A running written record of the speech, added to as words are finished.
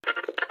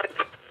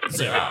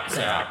Zero.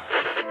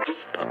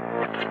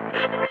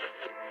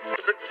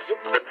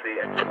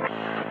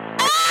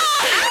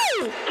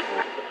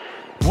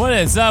 What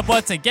is up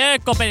once again,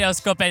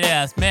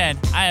 compañeros? Man,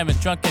 I am a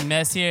drunken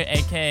mess here,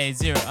 aka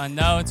Zero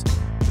Unknowns.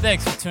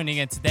 Thanks for tuning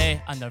in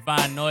today on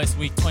Nirvana Noize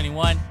Week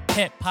 21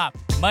 Hip Hop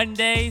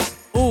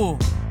Mondays. Ooh,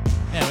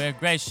 man, we have a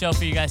great show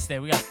for you guys today.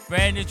 We got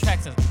brand new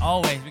tracks as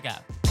always. We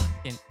got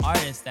fucking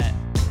artists that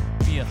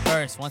be the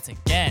first once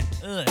again.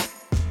 Ugh.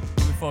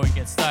 Before we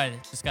get started,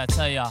 just gotta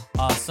tell y'all,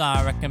 all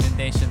song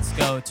recommendations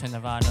go to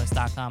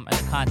nirvananoise.com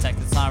and contact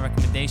the song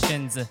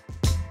recommendations.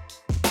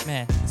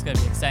 Man, it's gonna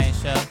be an exciting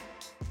show.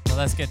 So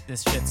let's get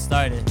this shit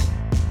started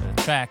with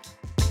a track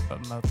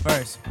from a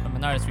verse from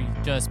an artist we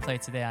just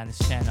played today on this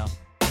channel.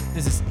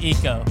 This is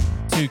Eco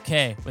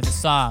 2K with the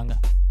song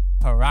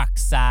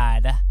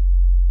Peroxide.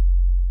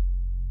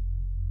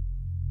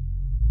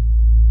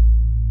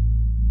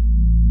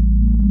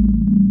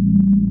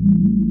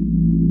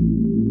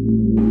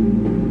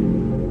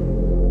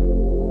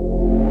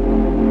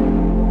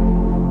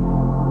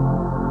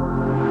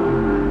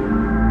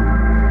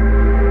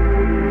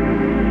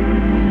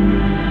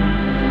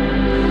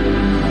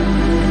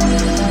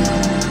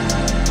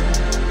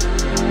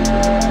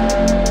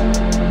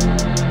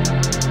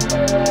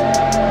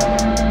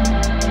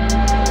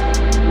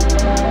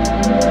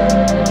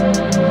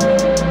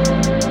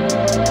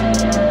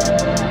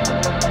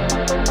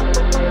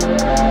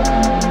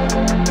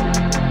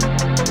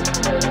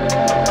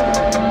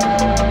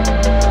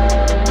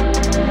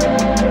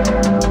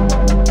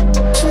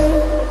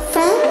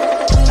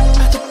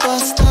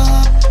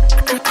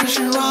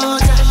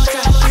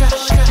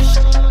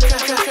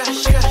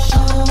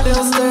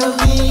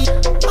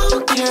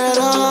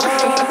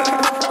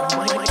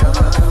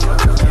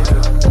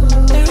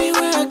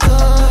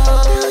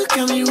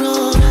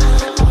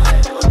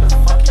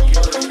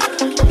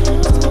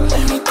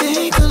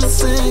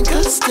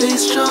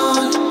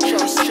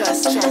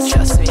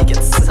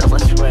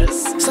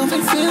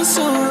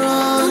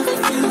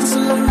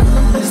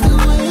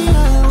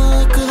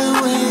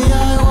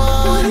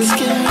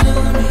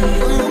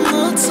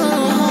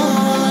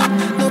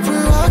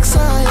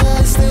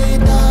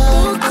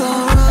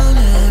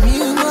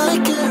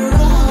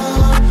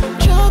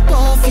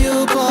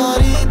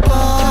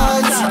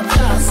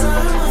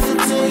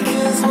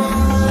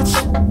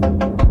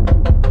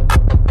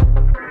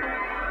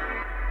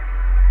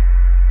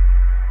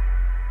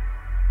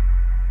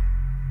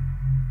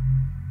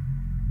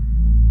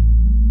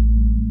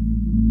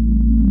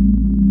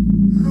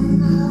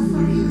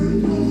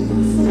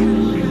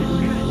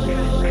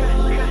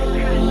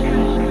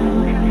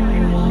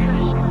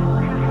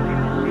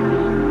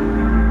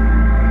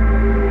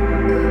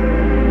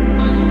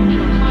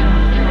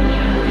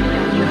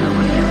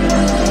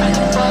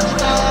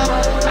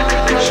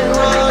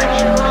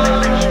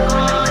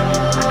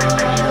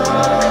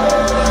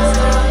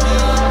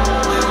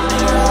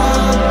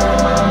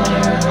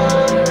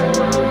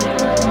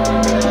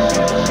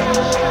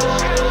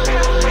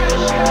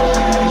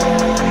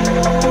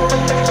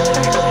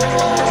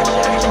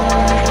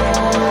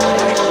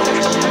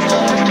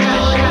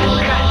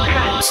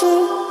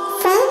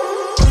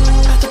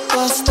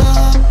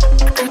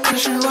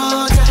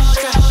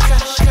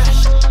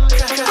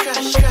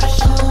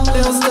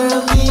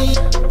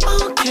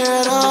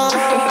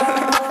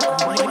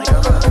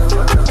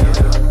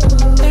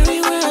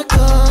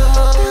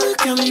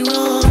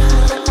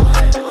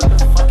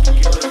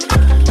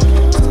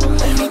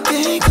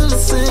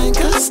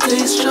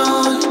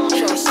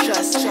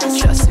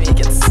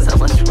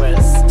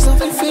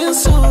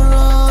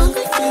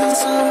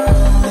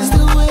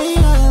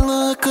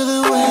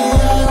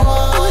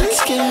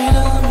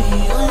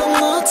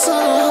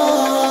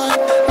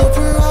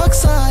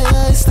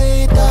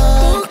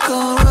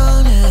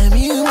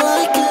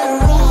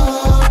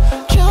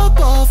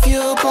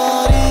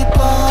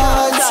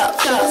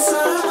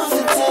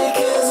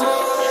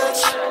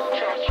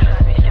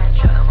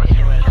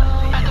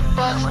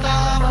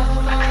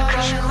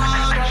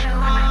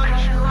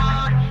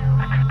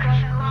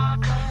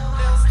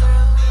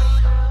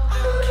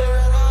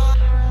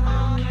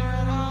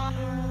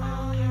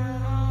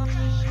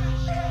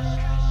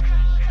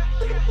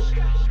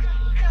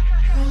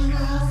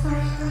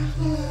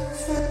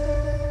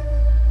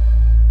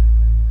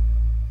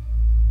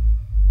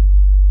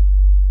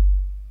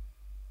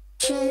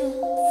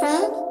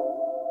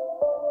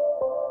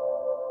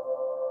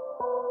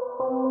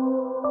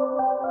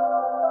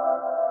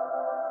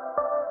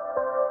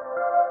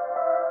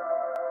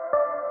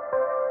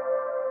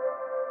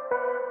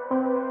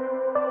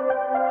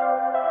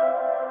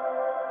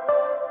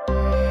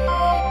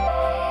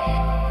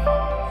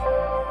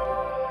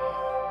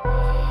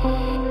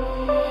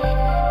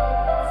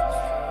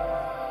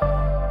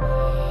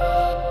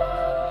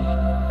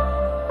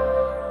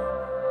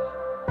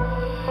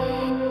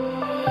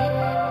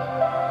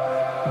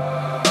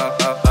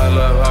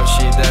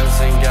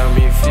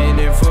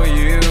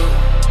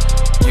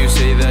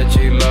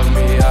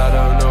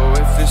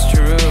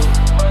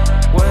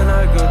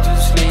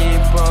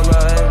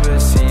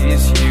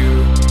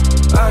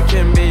 I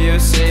can be your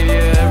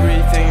savior,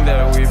 everything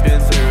that we've been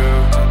through.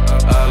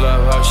 I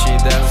love how she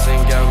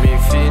dancing, got me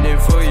feeling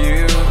for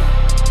you.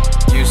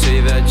 You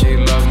say that you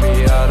love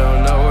me, I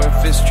don't know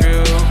if it's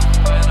true.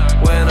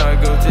 When I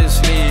go to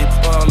sleep,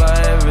 all I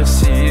ever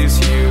see is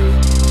you.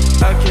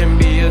 I can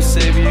be your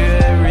savior,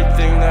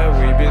 everything that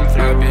we've been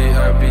through.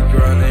 Happy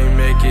grinding,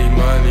 making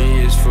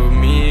money is for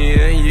me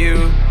and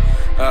you.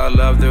 I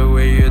love the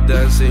way you're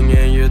dancing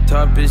and your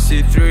top is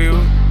see-through.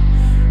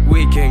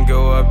 We can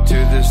go up to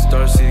the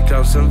stars, see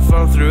come some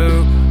fun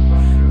through.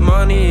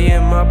 Money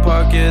in my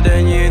pocket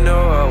and you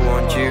know I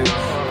want you.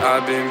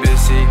 I've been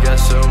busy, got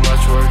so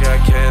much work, I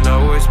can't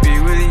always be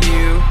with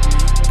you.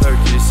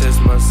 Percocets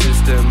my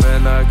system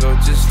and I go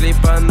to sleep,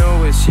 I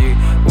know it's you.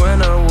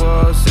 When I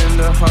was in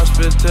the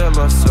hospital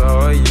I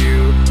saw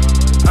you.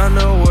 I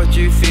know what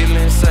you feel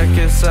inside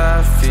cause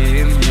I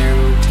feel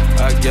you.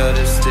 I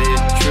gotta stay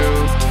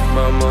true,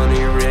 my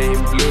money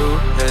rain blue.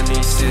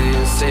 Hennessy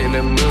and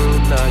Sailor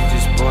Moon, I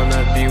just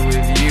wanna be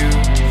with you.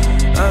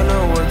 I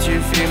know what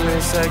you feel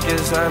inside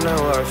cause I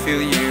know I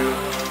feel you.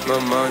 My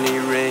money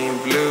rain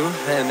blue,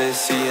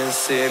 Hennessy and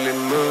Sailor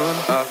Moon.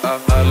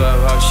 I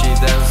love how she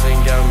dancing,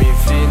 got me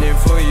feeling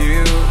for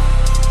you.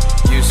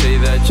 You say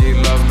that you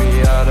love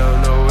me, I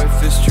don't know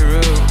if it's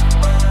true.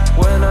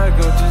 When I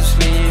go to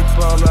sleep,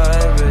 all I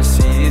ever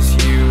see is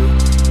you.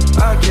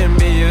 I can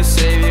be your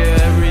savior,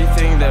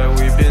 everything that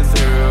we've been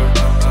through.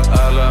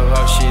 I love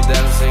how she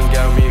dancing,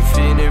 got me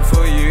feeling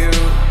for you.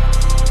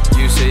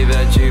 You say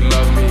that you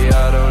love me,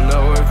 I don't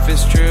know if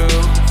it's true.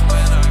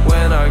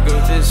 When I go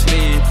to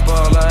sleep,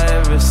 all I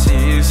ever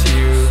see is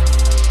you.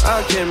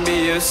 I can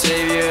be your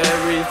savior,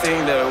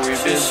 everything that we've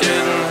been through. She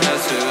shouldn't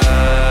have to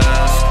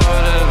ask,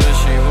 whatever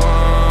she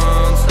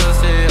wants, I'll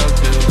stay up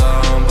too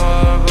long,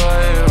 but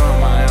here on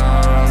my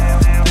arm.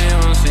 They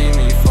won't see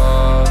me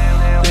fall,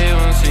 they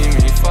won't see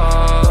me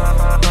fall.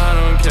 I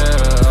don't care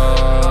at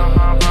all,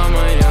 I'm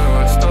a young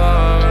rock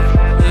star.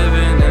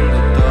 Living in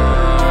the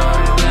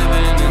dark,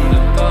 living in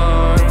the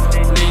dark.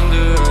 Lean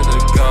to the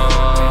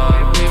God,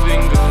 we've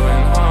been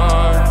going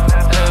hard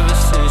ever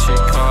since she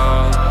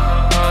called.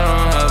 I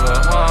don't have a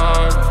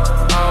heart,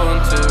 I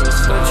want to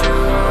what you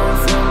want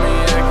from me,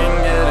 I can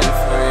get it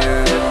for you.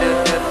 Get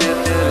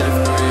it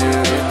for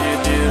you.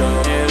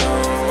 You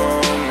don't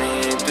want me,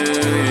 do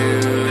you?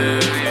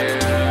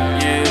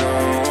 You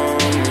don't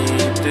want me,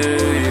 do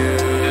you?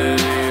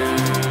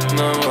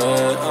 Know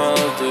what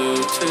I'll do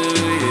to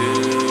you.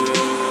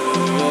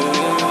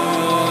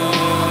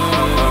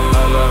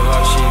 I love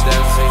how she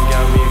dancing,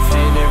 got me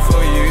feeling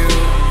for you.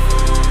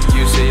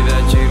 You say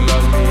that you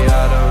love me,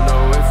 I don't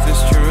know if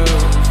it's true.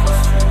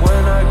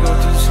 When I go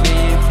to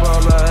sleep,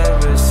 all I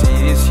ever see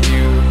is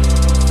you.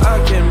 I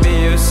can be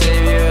your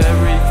savior,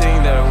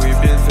 everything that we've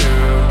been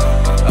through.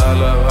 I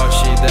love how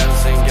she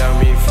dancing, got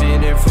me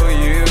feeling for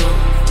you.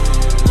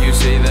 You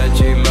say that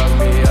you love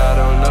me, I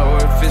don't know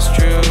if it's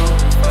true.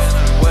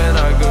 When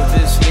I go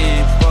to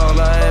sleep, all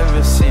I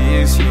ever see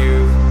is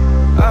you.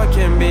 I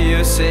can be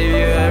your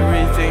savior,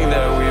 everything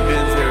that we've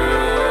been through.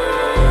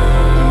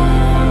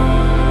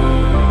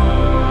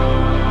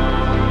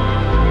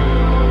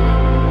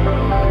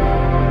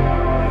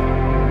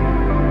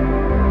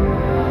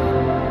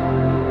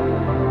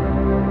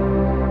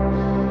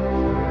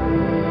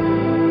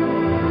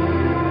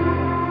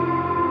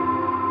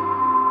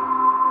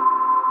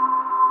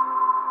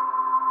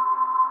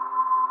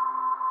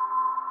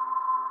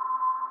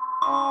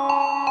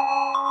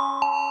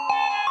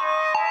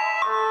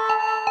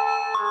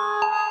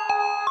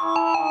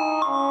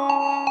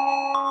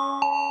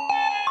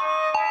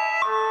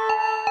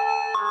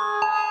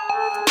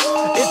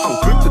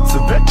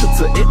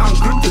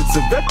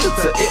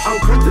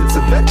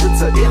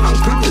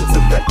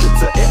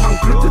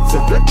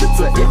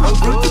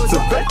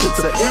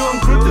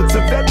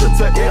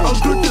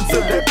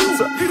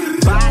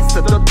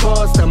 Basta, tot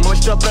pусто,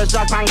 мучу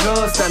прыжок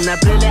мангуста.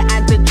 Набрели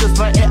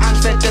античувства и он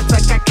светится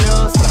как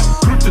люстра.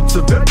 Крутится,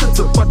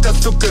 вертится, пока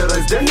сука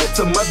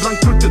разделится. Мадлан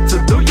крутится,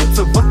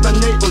 дуется, вот на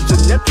ней уже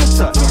нет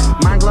лица.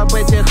 Могло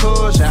быть и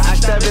хуже,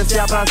 Octavian,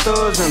 я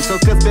простужен.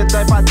 Сука с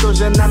бедой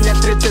потужен, на мне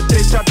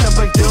 33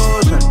 чертовых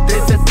дюжин.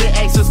 33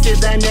 эксуски,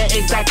 дай мне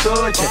их до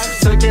кучи.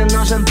 Суке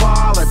нужен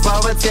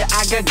повод все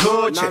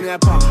агагучи.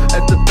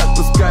 Это так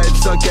пускает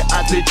соки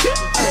отличить.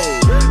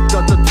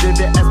 Кто-то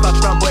VVS,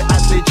 попробуй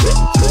отличить.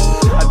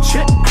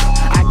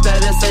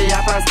 Octavian,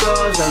 я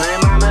простужен.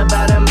 И мамы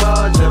берем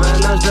боджи,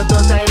 вынужден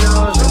тут и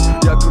нужен.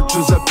 Я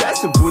кручу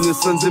запястье в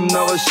унисон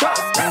земного шара.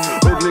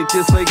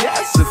 Углекислый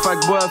газ и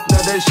факбоев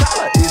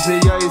надышала. Из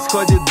нее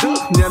исходит дух,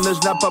 мне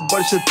нужна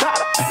побольше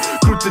тара.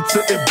 Крутится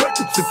и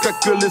вертится, как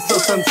колесо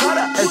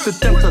сансара. Это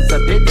тем, кто за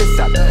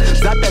 50,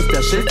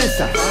 запястье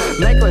 60.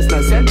 Неклась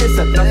на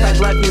 70, но так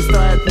лайф не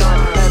стоит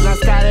ноль. Это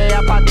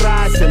скорее по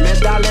трассе,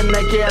 медали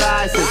на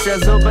K.R.I.T. Все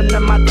зубы на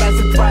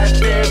матрасе, твои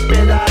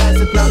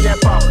пидорасит, но мне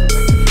похуй.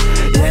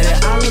 Я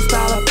реально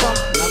стала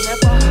плохо.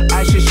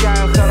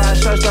 Ощущаю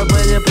хорошо, чтобы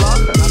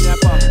неплохо.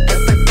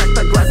 Это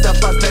как-то глаза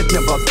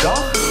последнего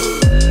вдоха.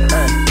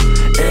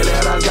 Или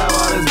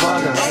разговоры с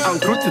Богом. Он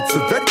крутится,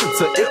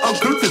 вертится, и он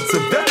крутится,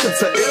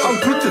 вертится, и он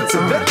крутится,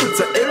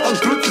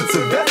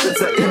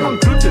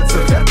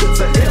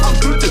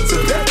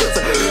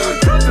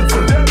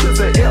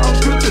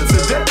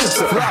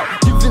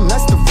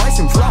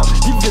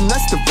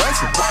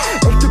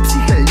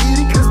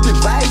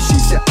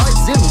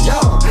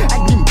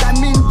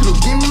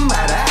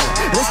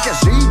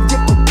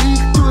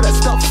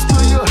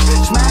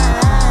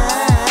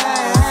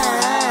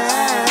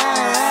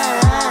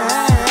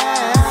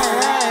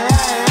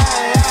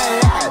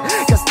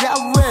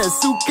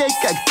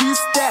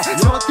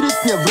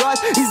 кровь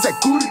из-за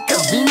курка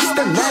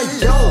Винстона.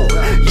 Йоу,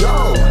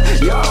 йоу,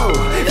 йоу,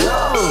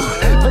 йоу.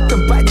 В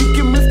этом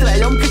падике мы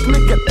втроем как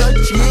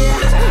многоточие.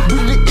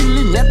 Были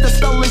или нет,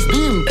 осталась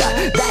дымка.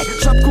 Дай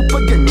шапку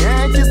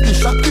погонять, если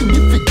шапка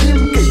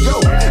невидимка.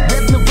 Йоу,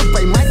 бедного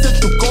поймать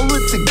эту колу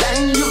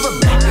цыганьего.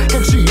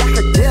 Как же я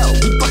хотел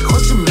быть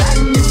похожим на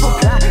него.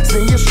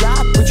 Красные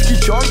шапочки,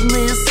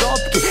 черные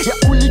сопки. Я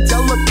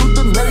улетел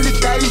оттуда на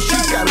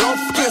летающей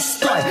коробке.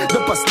 Стой, до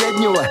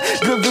последнего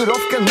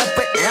гравировка на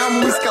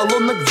ПМ. Из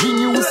колонок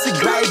Genius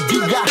играет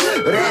Дига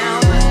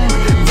Рэм.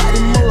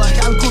 Варим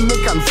малаханку на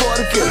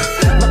конфорке.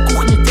 На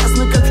кухне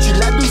тесно, как в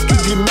Челябинской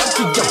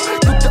гримерке.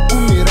 Кто-то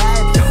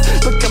умирает,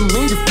 пока мы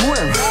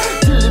рифмуем.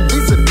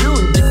 Телевизор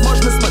люндик,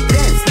 можно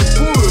смотреть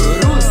слепую.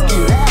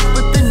 Русский рэп,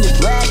 это не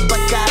Black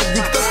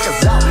Bacardi. Кто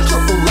сказал, что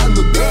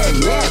Улан-Удэ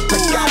нет на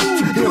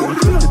карте? И он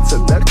крутится,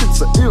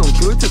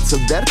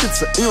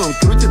 вертится, и он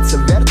крутится,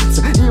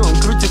 вертится, и он крутится, вертится, и он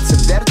крутится,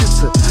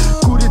 вертится.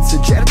 Курица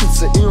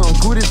чертится, и он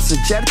курица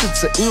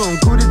чертится, и он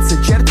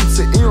курица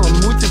чертится, и он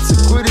мутится,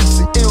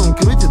 курица, и он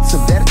крутится,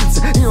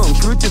 вертится, и он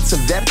крутится,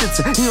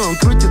 вертится, и он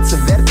крутится,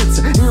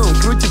 вертится, и он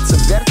крутится,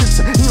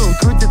 вертится, и он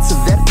крутится,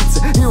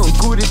 вертится, и он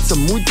курица,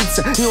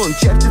 мутится, и он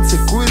чертится,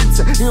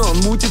 курица, и он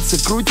мутится,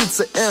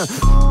 крутится, и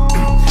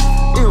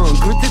он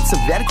крутится,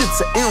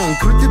 вертится, и он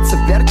крутится,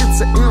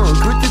 вертится, и он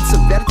крутится,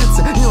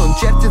 вертится, и он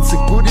чертится,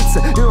 курица,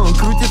 и он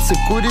крутится,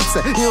 курица,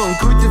 и он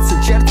крутится,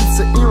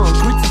 чертится, и он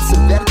крутится,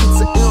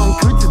 вертится, и он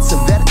крутится,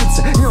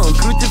 вертится, и он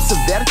крутится,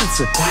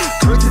 вертится,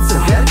 крутится,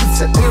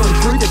 вертится, и он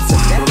крутится,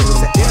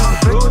 вертится, и он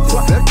крутится,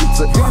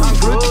 вертится, и он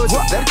крутится,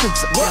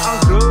 вертится, и он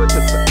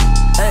крутится.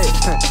 Эй,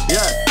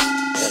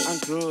 он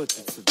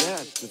крутится,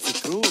 вертится,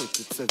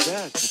 крутится,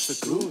 вертится,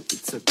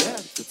 крутится,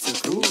 вертится,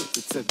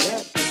 крутится,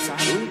 вертится,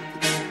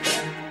 крутится.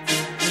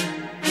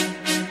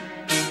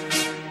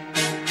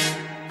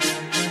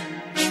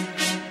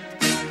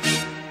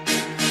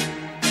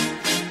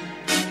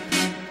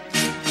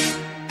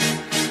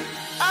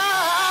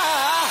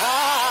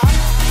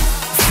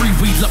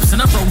 And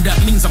I roll, that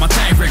means I'm a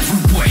direct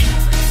rude boy.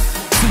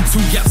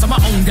 Two gaps on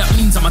my own, that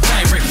means I'm a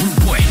direct rude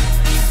boy.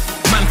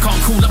 Man can't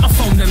call up my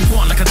phone and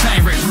go on like a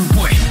direct rude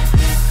boy.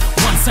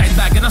 One side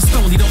bag and a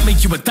stone, don't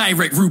make you a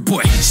direct rude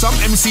boy. Some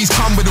MCs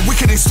come with the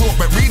wickedest talk,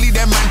 but really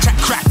them man chat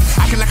crack.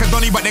 Acting like a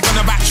Donny, but they're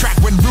gonna backtrack.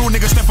 When real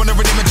niggas step on the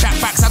rhythm and chat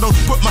facts, I don't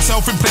put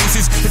myself in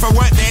places. If I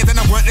weren't there, then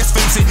I weren't, let's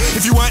face it.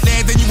 If you weren't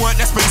there, then you weren't,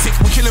 that's basic.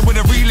 We're killing with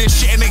the realest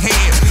shit and they hate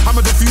it. I'm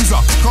a diffuser,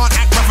 can't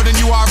act rougher than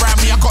you are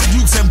around me. I got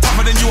dukes and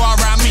tougher than you are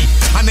around me.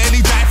 I nearly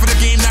died for the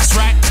game, that's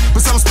right.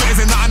 But some spitters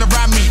ain't nothing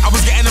around me. I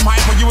was getting them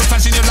hype when you was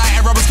touching your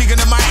lighter. I was kicking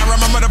them higher,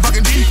 I'm a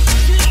motherfucking G.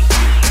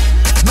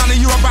 None of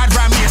you are bad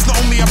around me, it's not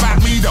only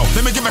about me though.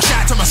 Let me give a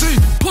shout to my C.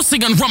 Pussy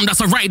and rum,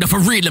 that's a rider for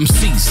real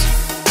MCs.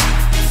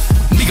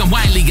 Nigga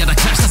Wiley got a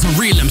clash, that's a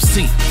real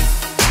MC.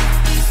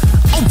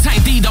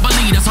 Old-tight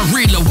D-double-E, that's a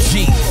real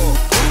OG.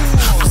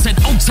 I said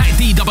old-tight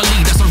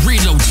D-double-E, that's a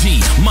real OG.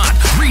 Mad,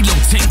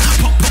 reload ting,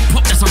 pop, pop,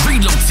 pop, that's a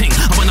reload ting.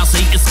 And when I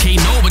say it's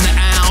K.No in the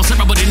house,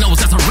 everybody knows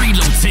that's a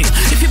reload ting.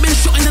 If you've been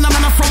shooting, then I'm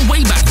from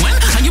way back when,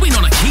 and you ain't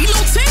on a kilo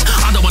ting,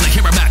 I don't wanna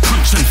hear about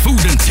crunch and food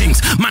and things.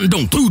 Man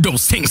don't do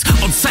those things.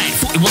 On site,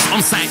 thought it was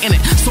on site,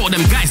 innit? Saw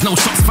them guys, no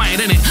shots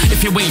fired, innit?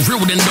 If you ain't real,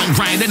 then don't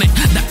ride, innit?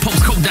 That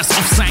postcode, that's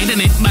offside,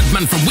 innit?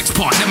 Madman from which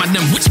part? Them and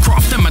them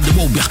witchcraft, them and the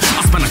Wobia.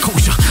 I span a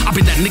kosher, I've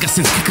been that nigga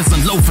since kickers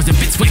and loafers and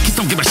bits where kids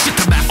don't give a shit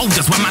about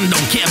olders. Why man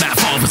don't care about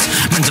fathers?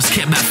 Man just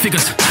care about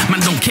figures. Man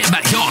don't care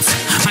about yards.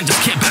 Man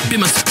just care about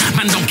bimmers.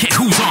 Man don't care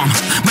who's arm.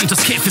 Man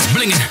just care if it's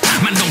blinging.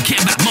 Man don't care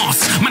about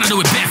masks. Man I do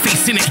it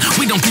bareface in it.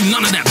 We don't do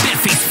none of that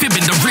bareface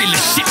fibbing. The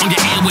realest shit on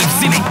your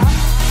airwaves in it.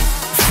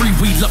 Free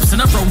weed lumps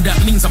in a row,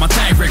 that means I'm a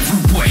direct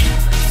rude boy.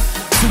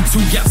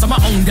 Two gaps on my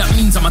own, that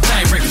means I'm a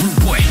direct rude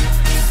boy.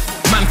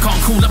 Man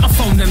can't call up my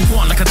phone and go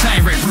on like a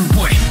direct rude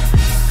boy.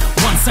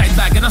 One side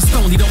bag and a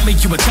stone, don't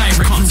make you a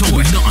direct can't tell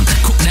me nothing.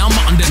 Cook now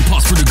mutton, then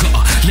pass through the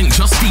gutter. Link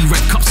just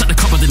red cups at the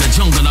cupboard in the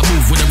jungle. I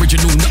move with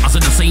original nutters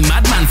and the same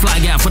madman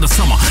fly out for the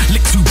summer.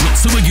 Lick 2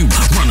 blocks, who are you?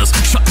 Runners,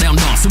 shut down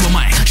dance, who am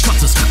I?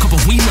 Shutters, couple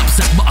wheel ups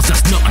at butters,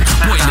 that's nothing.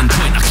 Boiling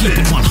point, I keep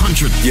it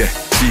 100. Yeah,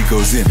 D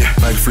goes in,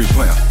 bag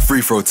 3-pointer,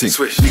 free throw ting.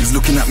 Switch. Niggas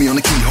looking at me on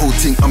the keyhole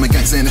ting. I'm a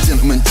gangster and a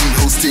gentleman,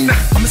 G-host ting.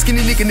 I'm a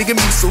skinny nigga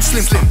me so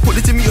slim. Put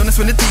it to me honest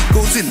when the D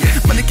goes in.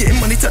 Man, they getting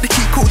money, take the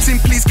key codes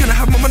in. Please, can I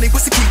have my money?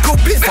 What's the key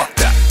code pin? Fuck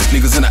that.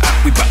 Niggas in the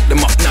app, we back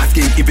them up. Knife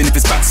game, even if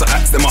it's back, so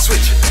axe them up.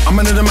 Switch. I'm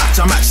into the match,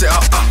 I matched it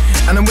up.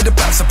 And I'm with the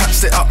bats, I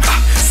patched it up.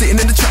 Sitting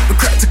in the trap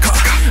with crack to cut.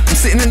 I'm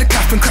sitting in the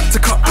cap and crack to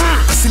cut.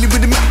 I'm silly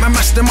with the map, man,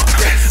 mash them up.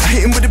 I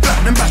hit him with the black,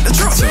 then back the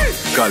drop.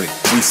 Gully,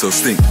 we so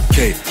stink.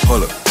 K,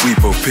 holler, we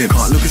both pimps.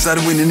 Can't look inside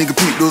the window, nigga,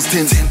 peep those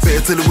tints.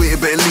 Better tell the waiter,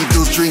 better leave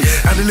those drinks.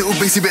 Add a little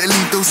bass, you better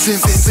leave those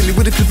simps. I'm silly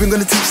with the clip, I'm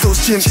gonna teach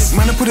those chimps.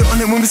 Man, I put it on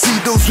it when we see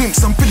those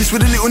wimps. I'm finished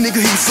with a little nigga,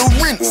 he's so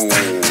rinsed.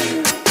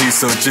 He's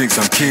so jigs,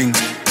 I'm king,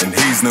 and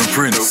he's no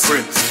prince.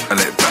 I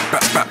let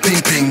back,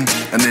 ping, ping,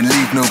 and then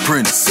leave no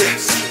prince.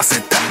 I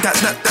said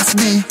that's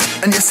me,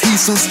 and yes,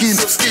 he's so skin.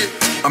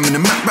 I'm in the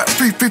Mac back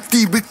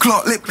 350 with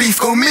Clark, let beef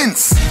go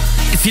mince.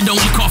 If you don't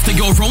look after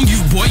your own,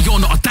 you boy, you're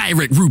not a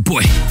direct rude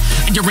boy.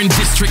 And you're in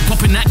district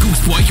popping that goose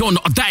boy, you're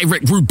not a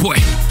direct rude boy.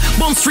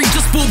 Bond Street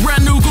just bought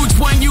brand new goods,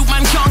 boy, and you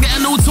man can't get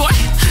a new toy.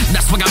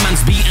 That's why a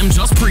man's BM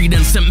just pre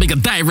then sent me a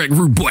direct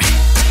rude boy.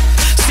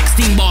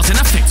 16 bars in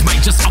effect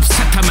might just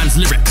upset a man's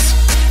lyrics.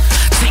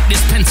 Take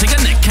this pen to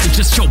your neck and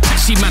just show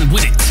Pesci man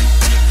with it.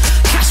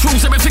 Cash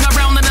rules everything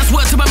around and that's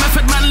word to my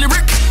method man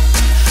lyric.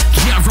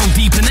 Yeah, I roll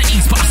deep in the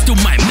east, but I still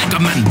might mega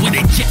man with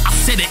it. Yeah, I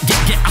said it,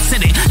 yeah, I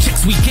said it.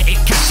 Checks we get it,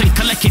 cash and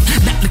collect it.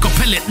 That little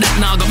pellet, that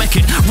now go make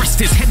it. Rest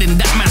his head in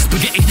that man's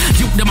spaghetti.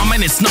 You them a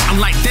menace, not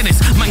unlike Dennis.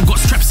 Man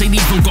got straps, ain't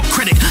even got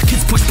credit.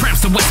 Kids push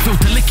prams to Westfield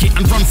to lick it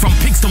and run from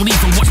pigs, don't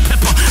even watch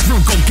Pepper. Real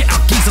go get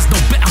out, geezers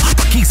no better,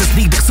 but geezers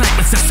need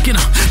excitement, says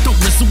Skinner. Don't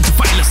resort to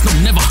violence, no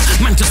never.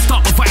 Man just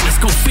start with violence,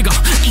 go figure.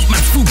 Eat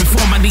man's food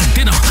before man eat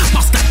dinner.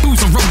 Bust that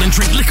booze and roll and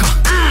drink liquor.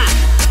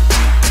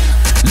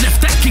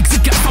 Left that kick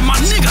to get for my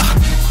nigga.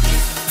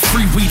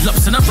 3 weed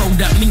laps in a row,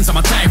 that means I'm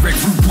a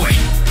direct rude boy.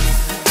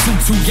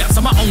 2 yaps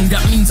on my own,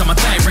 that means I'm a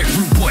direct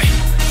rude boy.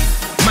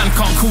 Man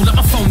can't call up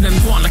my phone and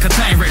go on like a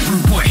direct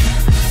rude boy.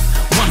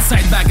 One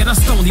side bag and a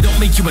stone, he don't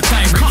make you a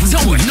direct rude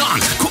boy. None,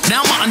 cook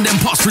down mutton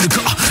then pass through the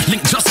gutter.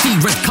 Link just see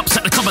red cups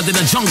at the cupboard in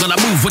the jungle. I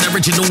move with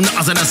original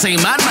nutters and I say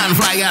man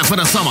fly out for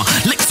the summer.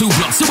 Lick 2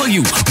 blocks, who are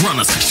you?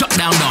 Runners, shut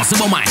down doors, who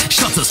am I?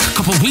 Shutters,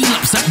 couple weed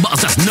laps at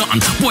butters, that's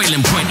nothing.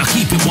 Boiling point, I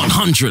keep it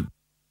 100.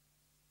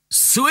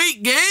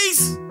 Sweet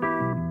gaze.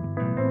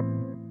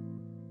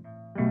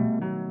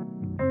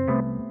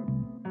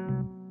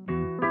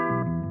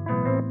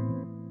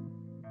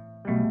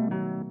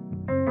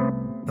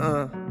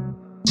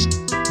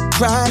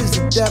 Pride is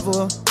the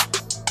devil.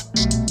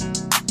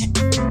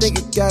 Think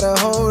it got a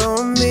hold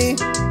on me.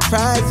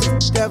 Pride is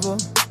the devil.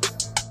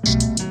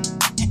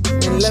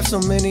 And left so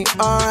many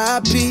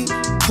R.I.P.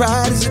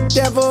 Pride is the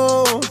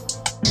devil.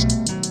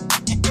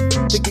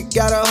 Think it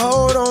got a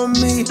hold on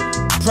me.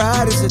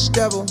 Pride is the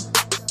devil.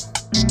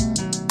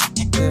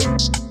 Yeah.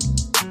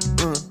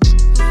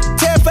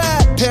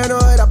 Terrified,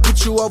 paranoid, I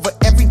put you over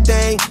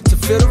everything to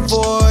fill the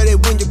void.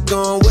 And when you're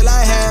gone, will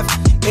I have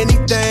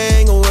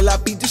anything or will I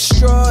be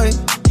destroyed?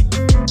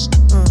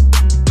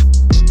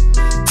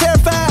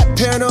 Terrified,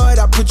 paranoid,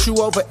 I put you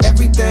over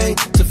everything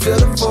to fill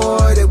the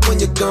void. And when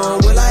you're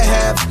gone, will I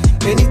have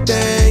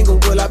anything or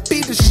will I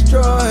be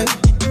destroyed?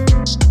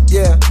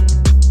 Yeah.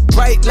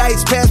 Bright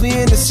lights pass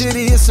me in the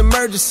city, it's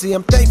emergency.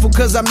 I'm thankful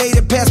cause I made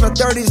it past my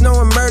 30s, no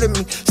one murdered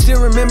me.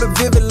 Still remember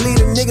vividly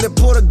the nigga that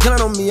pulled a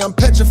gun on me. I'm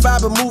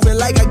petrified but moving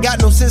like I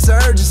got no sense of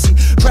urgency.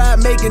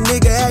 Pride make a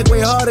nigga act way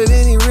harder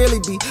than he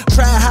really be.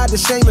 Pride hide the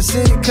shame of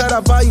city, cut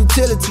off all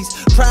utilities.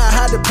 Pride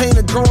hide the pain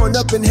of growing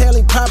up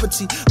inhaling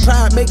poverty.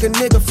 Pride make a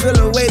nigga feel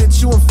a way that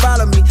you won't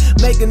follow me.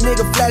 Make a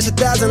nigga flash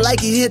 1,000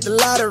 like he hit the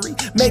lottery.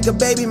 Make a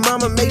baby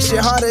mama make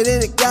shit harder than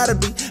it gotta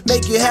be.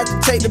 Make you have to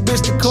take the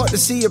bitch to court to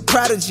see a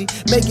prodigy.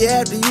 Make you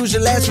have to use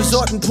your last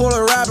resort and pull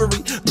a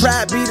robbery.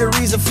 Pride be the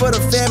reason for the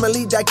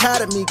family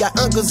dichotomy. Got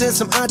uncles and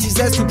some aunties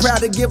that's too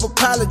proud to give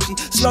apology.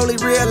 Slowly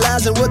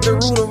realizing what the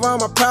root of all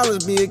my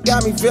problems be. It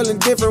got me feeling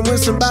different when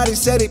somebody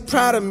said they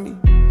proud of me.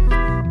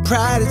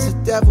 Pride is the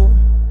devil.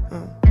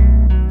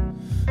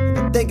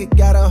 I think it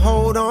got a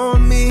hold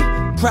on me.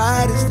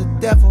 Pride is the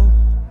devil.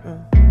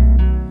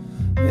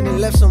 And it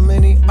left so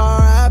many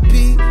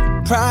R.I.P.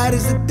 Pride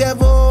is the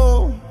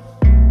devil.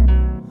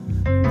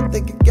 I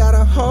think it got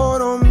a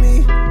hold on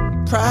me.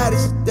 Pride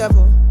is the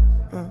devil.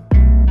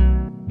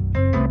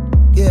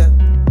 Yeah.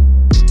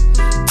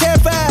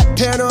 Terrified,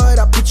 paranoid,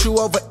 I put you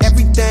over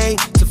everything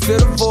to fill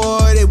the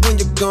void. And when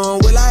you're gone,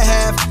 will I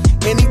have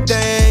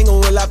anything or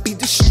will I be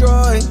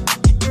destroyed?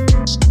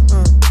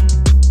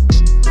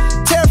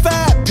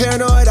 Terrified,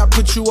 paranoid, I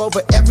put you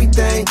over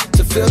everything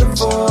to fill the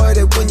void.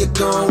 And when you're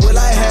gone, will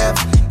I have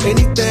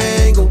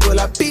anything or will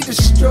I be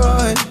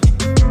destroyed?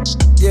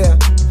 Yeah.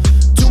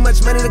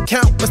 Much money to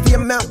count, what's the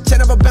amount? 10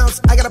 of a bounce,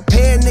 I gotta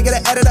pay a nigga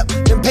to add it up.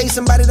 Then pay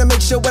somebody to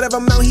make sure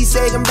whatever amount he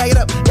say, I'm back it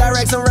up. Got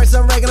racks on racks,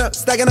 I'm racking up,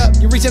 stacking up.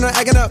 You reaching or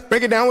acting up.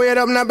 Break it down, weigh it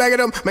up, now back it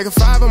up. Make a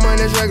 5 of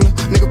mine, that's regular.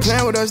 Nigga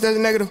playing with us, that's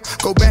negative.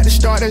 Go back to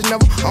start, that's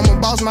never. I'm a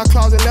boss, my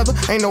closet leather.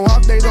 Ain't no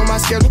off days on my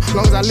schedule.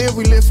 Long as I live,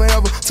 we live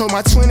forever. Told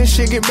my twin and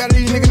shit get better.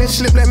 These niggas that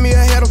slip, let me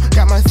ahead them.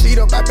 Got my feet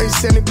up, I pay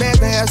 70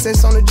 bands and have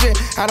sex on the jet.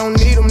 I don't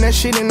need them, that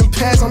shit in the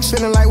past. I'm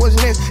feeling like what's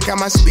next.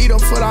 Got my speed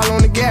up, foot all on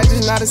the gas,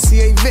 just not a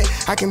CA vet.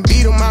 I can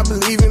beat them, I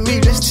believe in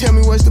me. Just tell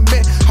me what's the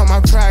bet. All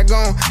my pride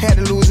gone, had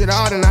to lose it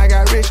all, then I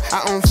got rich.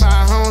 I own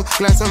 5 homes,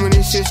 glad some of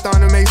this shit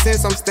starting to make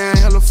sense. I'm staying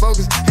hella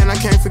focused, and I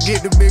can't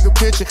forget the bigger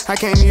picture. I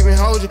can't even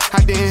hold it, I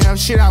didn't have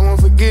shit, I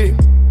won't forget it.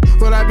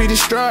 Will I be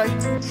destroyed?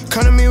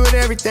 Come to me with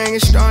everything,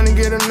 it's starting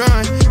to get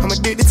annoying. I'm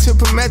addicted to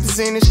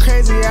promethazine, it's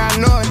crazy, yeah, I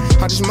know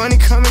it. All this money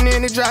coming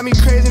in, it drive me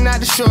crazy, not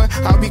to show it.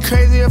 I'll be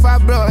crazy if I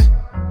blow it.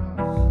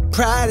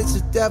 Pride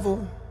is the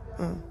devil.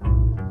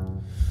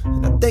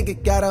 And I think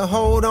it got a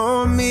hold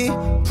on me.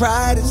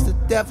 Pride is the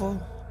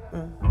devil.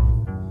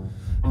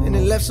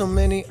 and it left so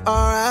many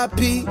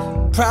R.I.P.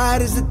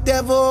 Pride is the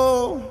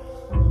devil.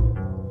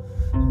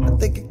 I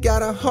think it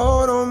got a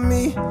hold on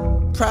me.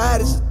 Pride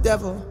is the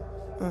devil.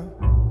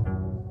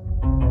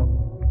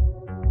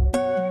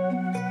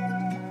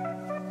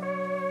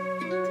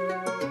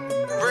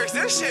 Breaks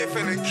that shit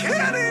finna kill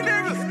these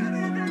niggas.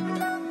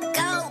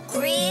 Go,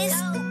 Chris.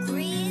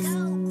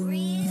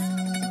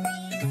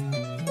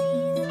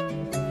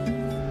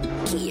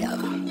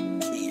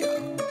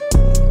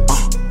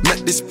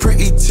 Met this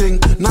pretty ting,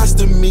 nice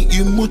to meet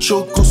you,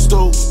 mucho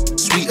gusto.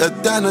 Sweeter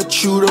than a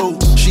churro,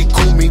 she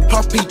call me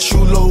Papi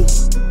Chulo.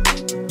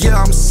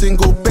 Yeah, I'm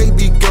single,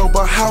 baby girl,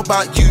 but how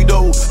about you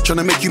though?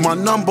 Tryna make you my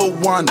number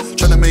one,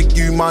 tryna make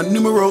you my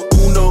numero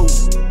uno.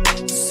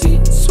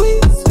 Sweet,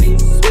 sweet, sweet,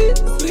 sweet,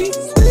 sweet, sweet,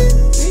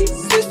 sweet,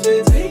 sweet,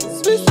 sweet,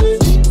 sweet,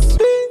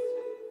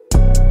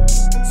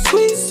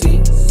 sweet,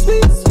 sweet,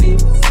 sweet,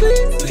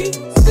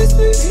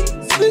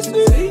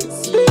 sweet,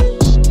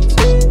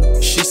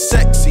 sweet. She's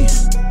sexy,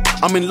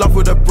 I'm in love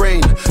with her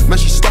brain. Man,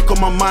 she's stuck on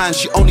my mind.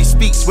 She only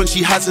speaks when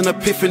she has an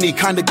epiphany.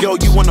 Kinda girl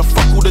you wanna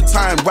fuck all the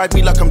time. Ride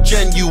me like I'm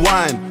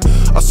genuine.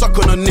 I suck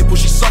on her nipple,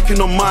 she's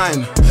sucking on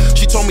mine.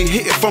 She told me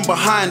hit it from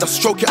behind. I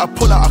stroke it, I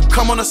pull out, I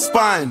come on her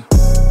spine.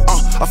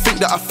 I think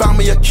that I found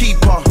me a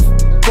keeper.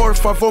 4 or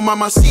 5 on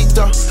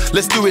mamacita.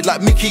 Let's do it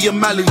like Mickey and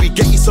Mallory.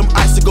 Get you some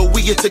ice to go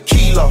with your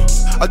tequila.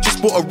 I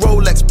just bought a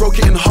Rolex, broke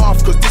it in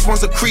half, cause this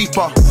one's a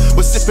creeper.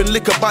 We're sipping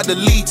liquor by the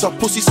litre.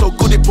 Pussy so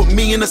good it put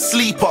me in a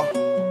sleeper.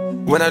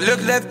 When I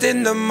look left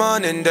in the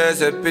morning,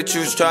 there's a bitch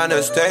who's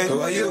tryna stay.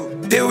 Who are you?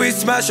 Did we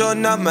smash or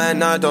not,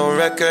 man? I don't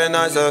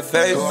recognize her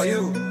face. Who are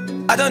you?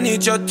 I don't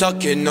need your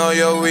talking or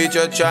your weed,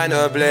 you're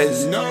tryna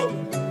blaze. No.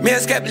 Me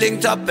and Skep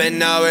linked up and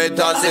now we're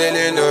dancing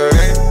in the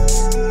rain.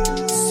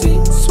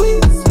 Sweet,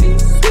 sweet, sweet,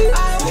 sweet,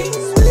 sweet,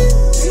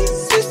 sweet,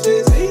 sweet,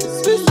 sweet, sweet,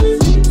 sweet.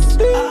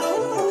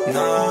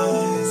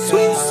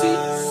 Sweet, sweet,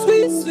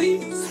 sweet,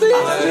 sweet, sweet,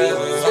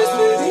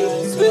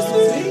 sweet,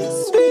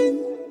 sweet,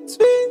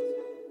 sweet.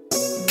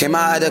 Came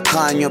out of the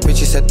car and your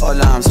bitch said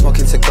hola. I'm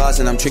smoking cigars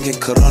and I'm drinking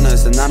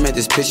Coronas. And I met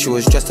this bitch who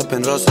was dressed up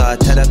in rosa. I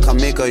tell her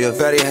conmigo, you're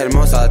very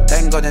hermosa.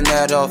 Tengo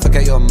dinero,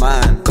 forget your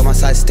man. Come on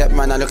sidestep,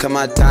 man, I look at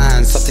my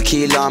dance. Stop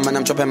tequila, man,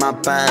 I'm dropping my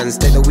bands.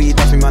 Take the weed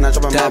off me, man, I'm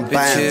dropping my bands.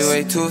 That bitch is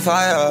way too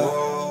fire.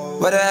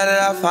 Where the hell did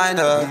I find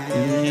her?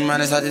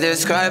 Man, it's hard to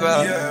describe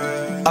her.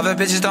 Other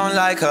bitches don't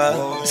like her.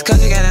 It's cause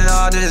you're getting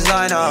all the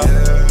designer.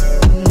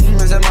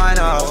 It's a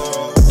minor.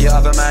 Your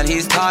other man,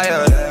 he's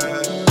tired.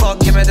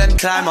 Fuck him and then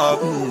climb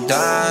up.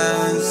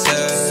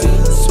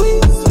 Dancing.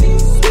 Sweet, sweet,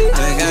 sweet. They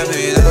got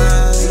me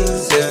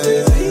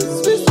dancing.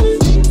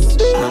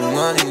 I'm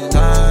running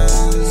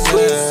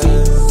dancing.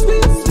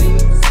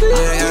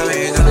 They got me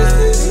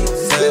dancing.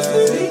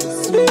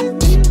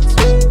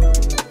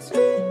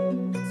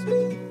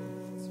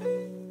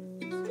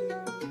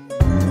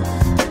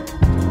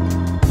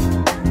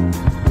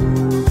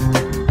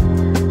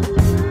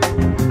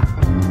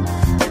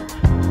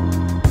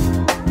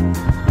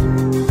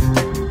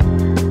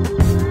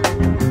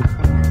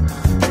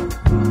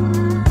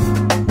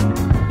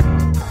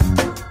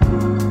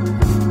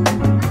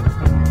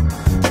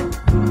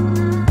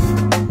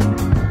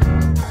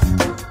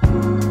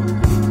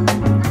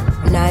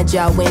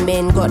 Naija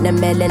women got the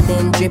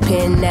melanin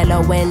dripping.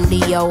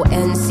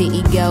 L-O-N-D-O-N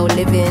city girl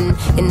living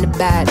in the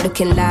back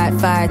looking like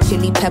fire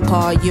chili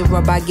pepper.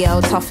 Yoruba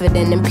girl tougher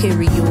than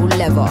imperial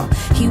leather.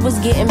 He was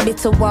getting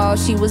bitter while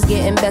she was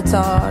getting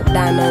better.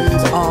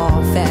 Diamonds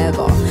are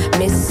forever.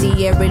 Miss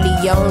Sierra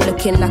Leone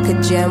looking like a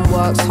gem.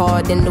 Works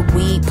hard in the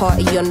week,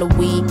 party on the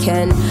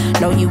weekend.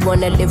 Know you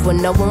wanna live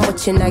with no one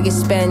watching how you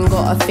spend.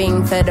 Got a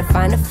thing for the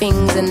finer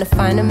things and the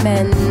finer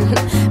men.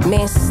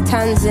 Miss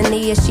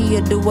Tanzania, she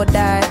a do or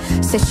die.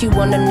 Says she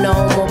wanna know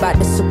more about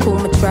the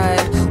Sukuma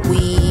tribe.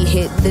 We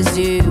hit the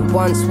zoo,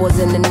 once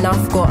wasn't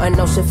enough. Got an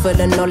ocean full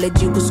of knowledge,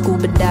 you could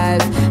scuba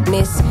dive.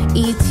 Miss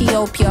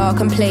Ethiopia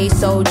can play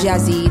so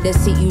jazzy. They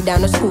sit you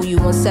down to school, you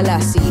on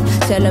Selassie.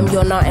 Tell them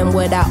you're nothing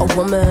without a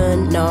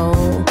woman, no.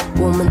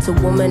 Woman to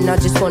woman, I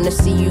just wanna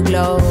see you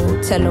glow.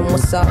 Tell them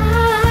what's up. I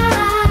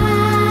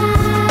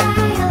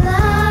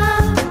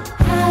love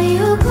how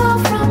you go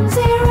from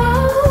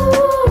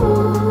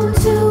 0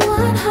 to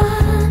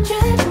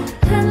 100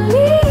 and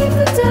leave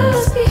the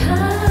dust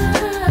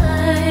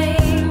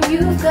behind.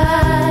 You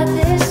got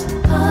this,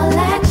 all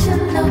action,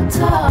 no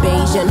talk.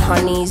 Asian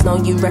honeys, know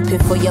you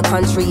repping for your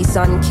country.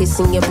 Sun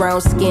kissing your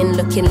brown skin,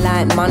 looking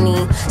like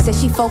money. Says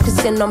she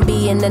focusing on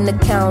being an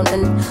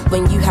accountant.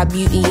 When you have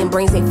beauty and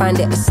brains, they find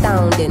it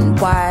astounding.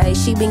 Why?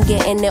 She been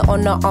getting it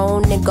on her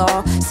own,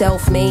 nigga.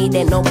 Self-made,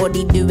 ain't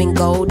nobody doing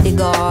gold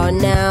digger.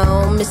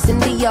 Now, Miss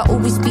India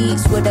always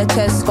speaks with her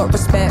chest. Got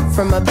respect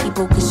from her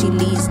people cause she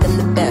leads them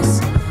the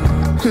best.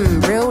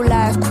 Real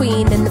life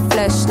queen in the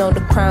flesh. Know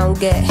the crown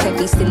get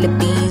heavy, still the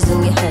bees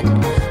on your head.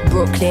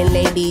 Brooklyn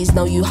ladies,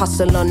 know you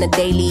hustle on the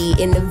daily.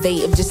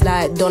 Innovative just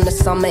like Donna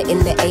Summer in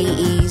the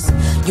 80s.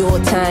 Your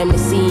time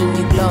is seeing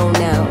you glow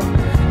now.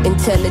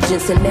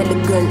 Intelligence and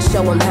elegance,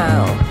 show them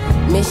how.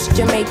 Miss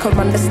Jamaica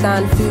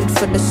understand food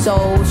for the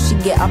soul. She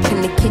get up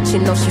in the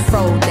kitchen or she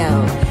throw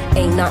down.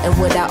 Ain't nothing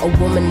without a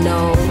woman,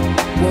 no.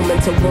 Woman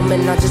to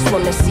woman, I just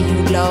wanna see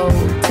you glow.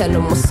 Tell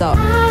them what's up.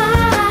 I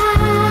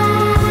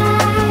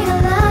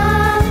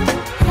love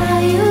how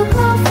you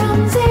go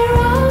from 0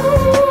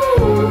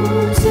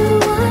 to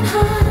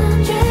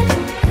 100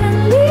 and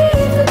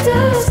leave the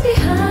dust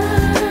behind.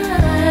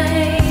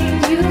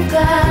 You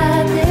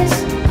got this,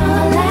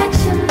 all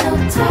action, no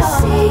time. I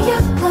see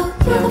your glow,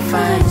 you're the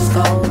finest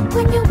gold.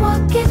 When you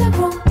walk in the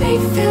room, they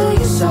feel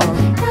your soul.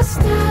 Your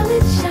style,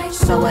 it shines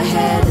So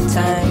ahead of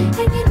time,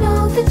 and you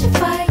know that you're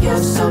fine.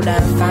 you're so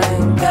damn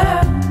fine,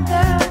 girl.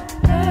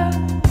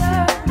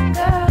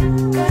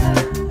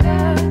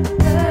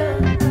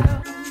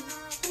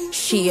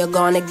 She a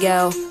gonna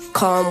girl,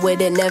 calm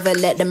with it, never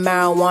let the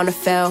marijuana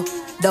fail.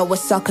 Though a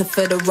sucker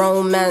for the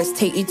romance,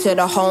 take you to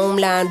the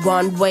homeland.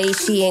 One way,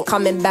 she ain't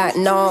coming back,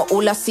 nah.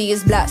 All I see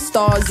is black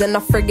stars and I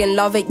friggin'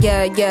 love it,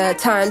 yeah, yeah.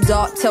 Time's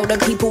up, tell the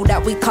people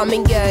that we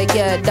coming, yeah,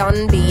 yeah.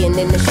 Done being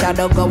in the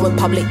shadow, going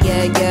public,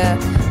 yeah,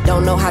 yeah.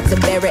 Don't know how to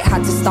bear it, how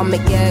to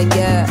stomach, yeah,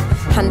 yeah.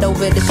 Hand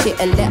over the shit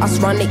and let us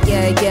run it,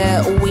 yeah,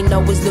 yeah. All we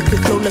know is looking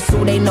clueless,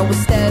 all they know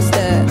is stare,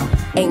 stare.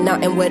 Ain't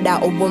nothing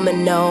without a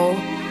woman, no.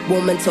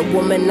 Woman to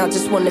woman, I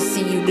just wanna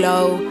see you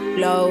glow,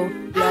 glow,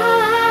 glow.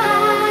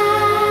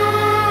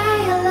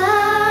 I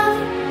love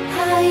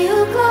how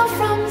you go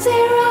from 0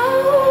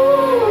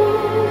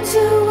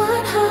 to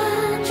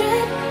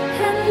 100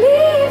 and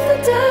leave the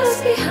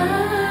dust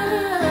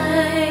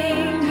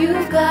behind.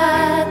 You've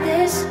got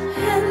this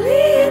and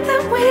lead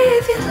them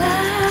with your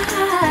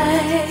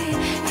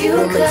life. You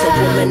Woman to got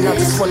woman, I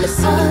just wanna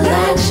see you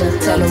glow.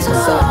 Tell them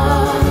what's up.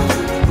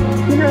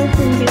 You know,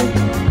 Cindy,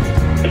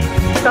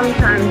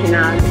 sometimes, you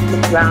know, I just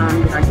look around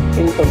and I just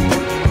think of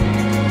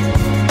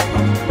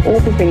all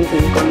the things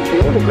we've gone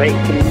through, all the great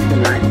things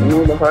in life, and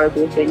all the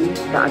horrible things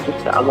that are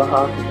just the other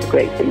half of the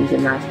great things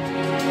in life.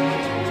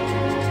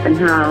 And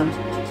how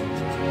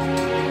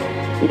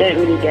you don't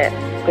really get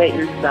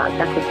greatness without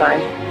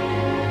sacrifice.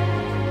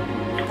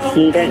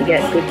 You don't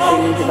get good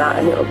things without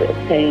a little bit of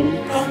pain.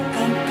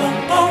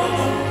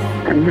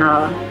 And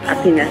how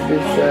happiness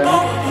is the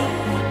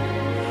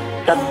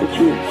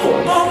substitute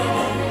for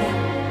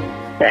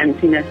the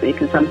emptiness that you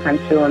can sometimes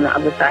feel on the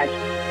other side.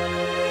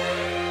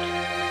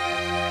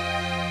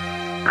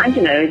 And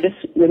you know, it just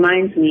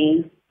reminds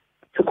me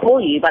to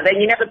call you, but then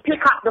you never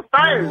pick up the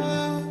phone.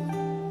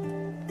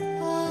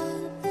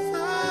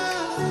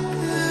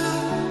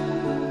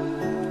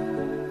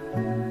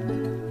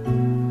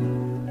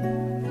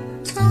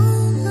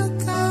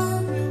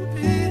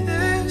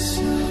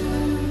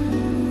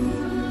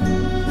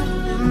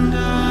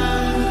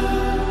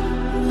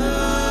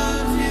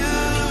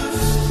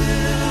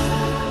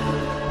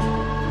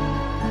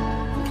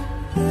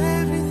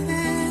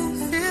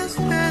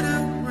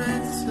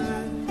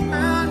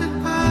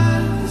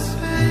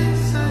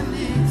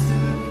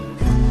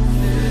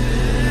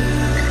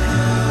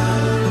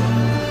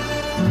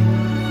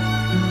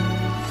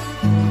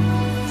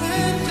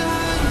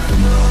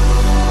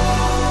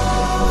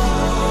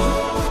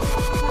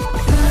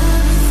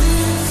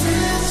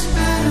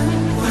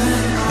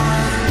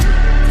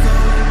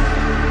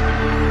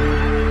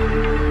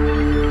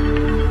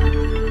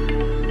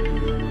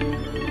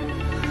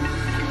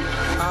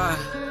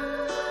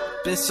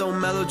 Been so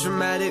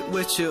melodramatic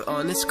with you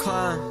on this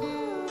climb.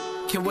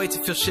 Can't wait to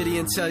feel shitty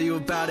and tell you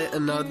about it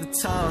another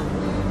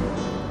time.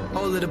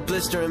 All of the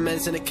blistering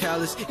meds and the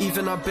callous,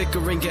 even our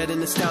bickering getting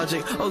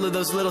nostalgic. All of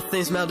those little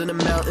things melting the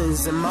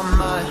mountains in my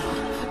mind.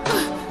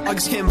 I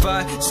just can't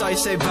buy, saw you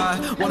say bye,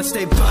 wanna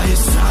stay by your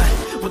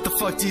side. What the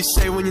fuck do you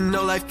say when you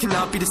know life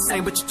cannot be the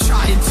same, but you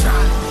try and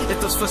try?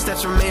 If those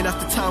footsteps remain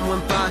after time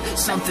went by,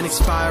 something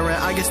expiring.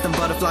 I guess them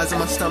butterflies in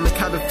my stomach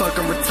have been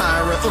fucking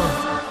retiring.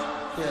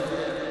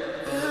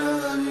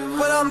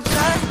 But I'm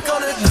back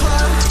on the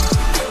climb.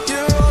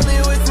 You're only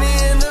with me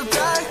in the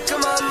back of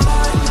my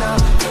mind now.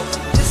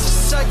 It's a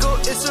cycle,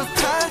 it's a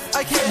path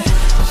I can't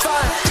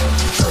find.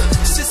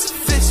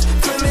 Sisyphus,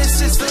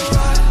 premise is the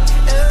right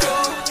and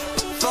wrong.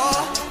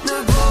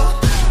 Vulnerable,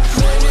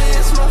 maybe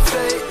it's my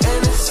fate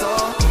and it's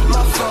all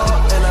my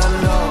fault. And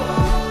I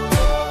know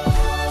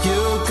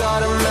you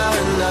got a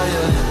mountain now,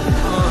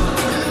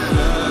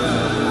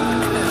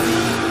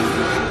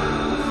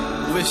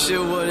 wish it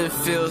wouldn't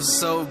feel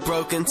so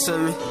broken to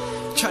me.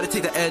 Try to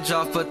take the edge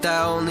off, but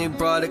that only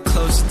brought it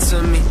closer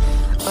to me.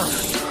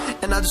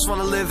 And I just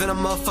wanna live in a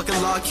motherfucking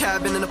log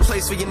cabin, in a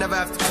place where you never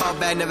have to call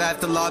back, never have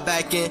to log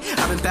back in.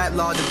 I've been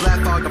backlogged in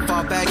black fog, I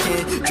fall back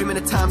in. Dreaming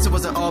of times it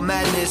wasn't all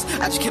madness.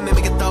 I just can't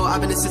make it though,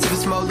 I've been in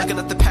Sisyphus mode, looking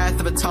up the path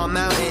of a tall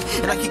mountain.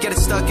 And I keep getting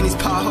stuck in these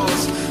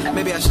potholes.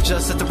 Maybe I should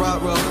just let the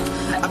rock roll.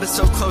 I've been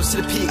so close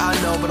to the peak, I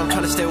know, but I'm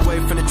trying to stay away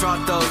from the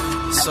drop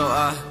though. So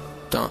I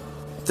don't.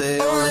 They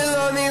only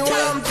love me when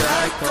I'm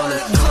back on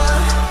the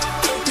climb.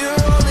 You're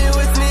only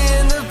with me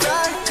in the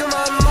back of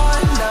my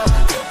mind now.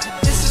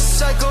 It's a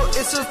cycle,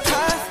 it's a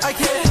path I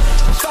can't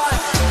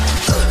find.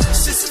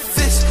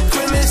 Sisyphus,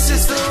 grimace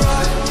is the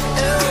right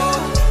and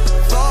wrong.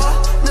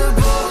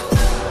 Vulnerable,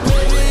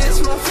 maybe it's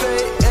my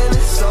fate and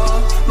it's all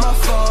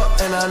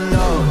I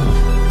know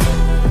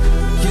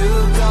you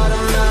got a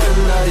man,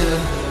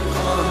 yeah.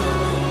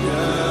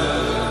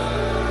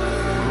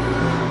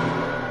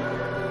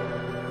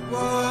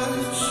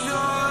 Watch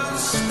your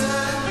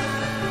step,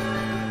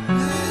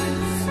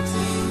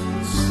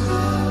 lifting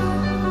slow.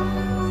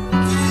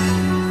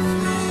 Give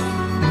me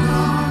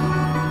more,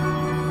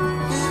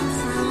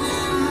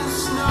 infinite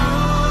snow.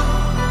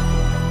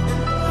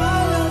 And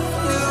all of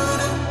you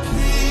to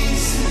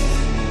pieces,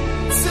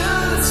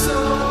 till it's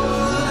all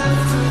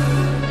left with,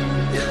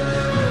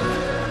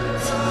 yeah,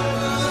 it's all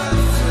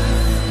left with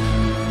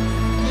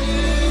me.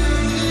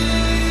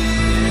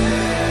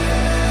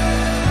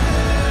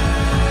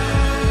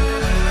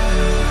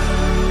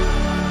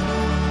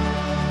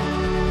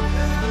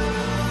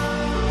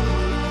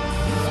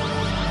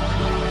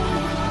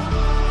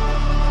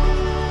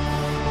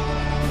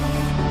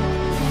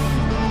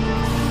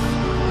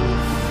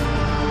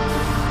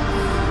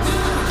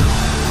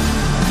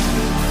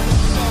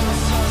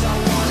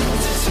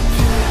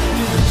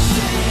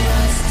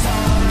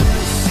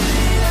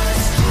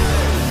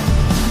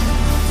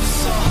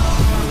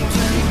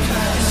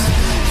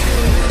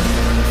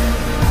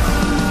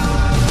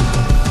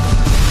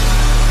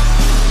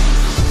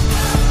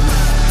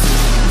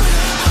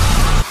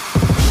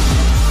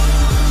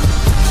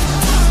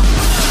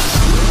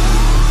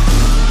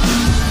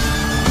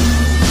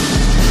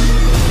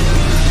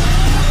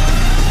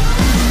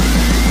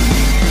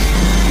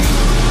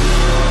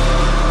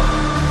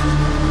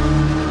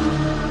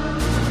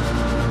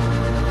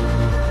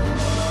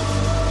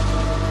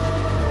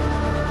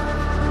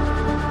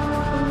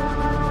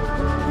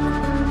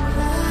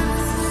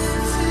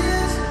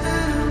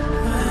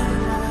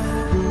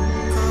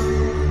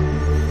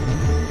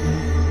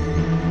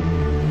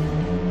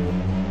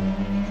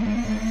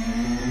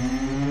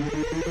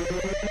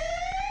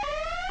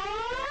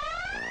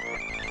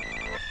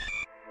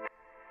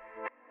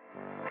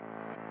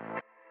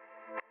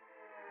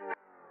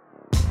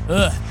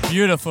 Ugh,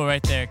 beautiful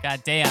right there.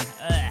 Goddamn.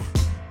 Ugh.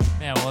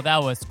 Man, well,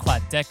 that was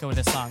Quadeca with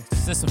the song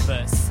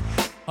Sisyphus.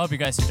 Hope you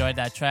guys enjoyed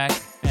that track.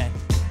 Man,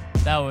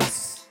 that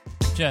was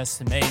just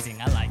amazing.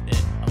 I liked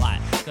it a lot.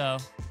 So,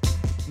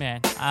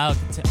 man, I'll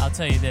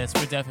tell you this.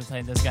 We're definitely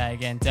playing this guy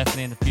again.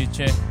 Definitely in the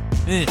future.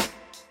 Ugh.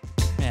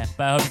 Man,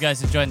 but I hope you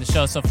guys enjoyed the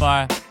show so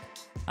far.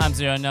 I'm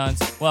Zero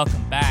Unknowns.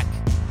 Welcome back.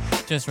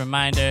 Just a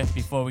reminder,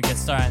 before we get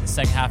started in the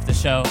second half of the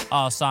show,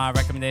 all song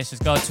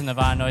recommendations go to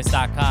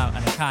NirvanaNoise.com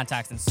under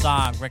contacts and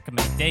song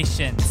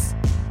recommendations.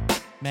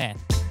 Man,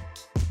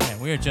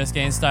 we are just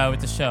getting started with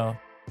the show.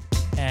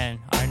 And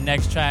our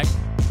next track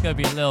is going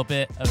to be a little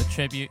bit of a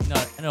tribute. No,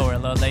 I know we're a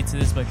little late to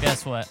this, but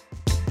guess what?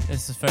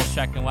 This is the first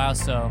track in a while,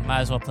 so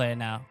might as well play it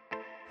now.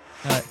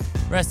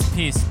 Rest in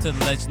peace to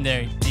the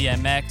legendary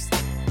DMX.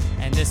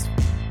 And this,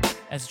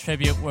 as a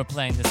tribute, we're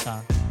playing this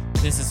song.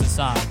 This is the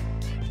song,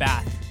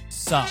 Bath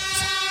Salt.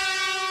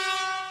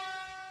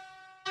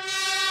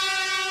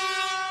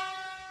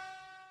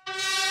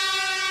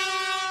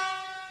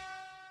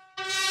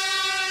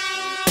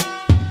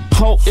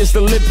 Ho is the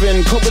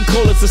living,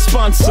 Coca-Cola's the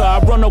sponsor. I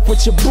run up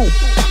with your boo.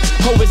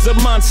 Ho is a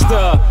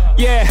monster.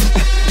 Yeah,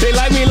 they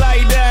like me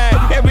like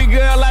that. Every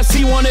girl I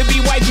see wanna be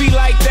wifey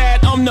like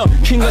that. I'm the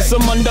king of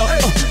Samunda,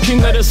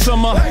 king of the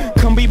summer.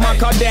 Come be my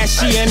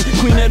Kardashian,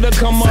 queen of the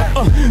come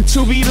up.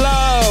 To be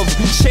loved,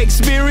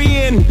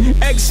 Shakespearean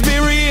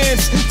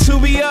experience. To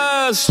be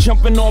us,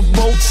 jumping off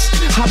boats,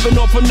 hopping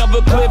off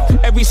another cliff.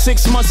 Every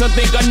 6 months I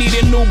think I need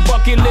a new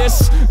bucket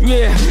list.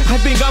 Yeah, I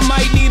think I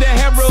might need a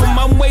harem.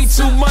 I'm way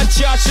too much,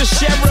 y'all should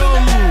share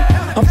them.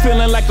 I'm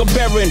feeling like a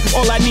baron,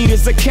 all I need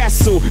is a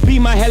castle. Be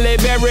my helle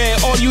berry,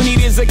 all you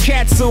need is a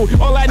catsuit.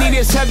 All I need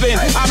is heaven,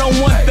 I don't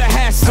want the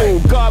hassle.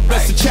 God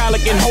bless the child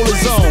that can hold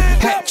his own.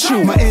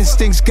 Hat-chew. My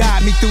instincts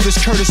guide me through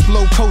this Curtis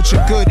Blow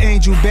culture. Good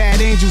angel,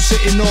 bad angel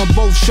sitting on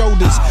both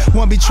shoulders.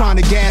 One be trying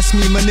to gas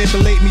me,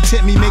 manipulate me,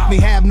 tip me, make me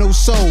have no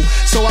soul.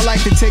 So I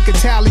like to take a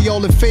tally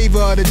all in favor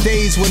of the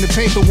days when the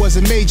paper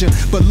wasn't major,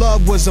 but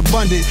love was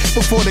abundant.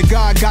 Before the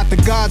God got the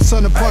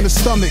godson upon the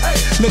stomach.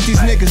 Let these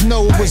niggas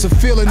know it was a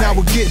feeling I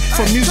would get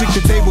from music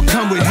that they would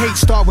come with. Hate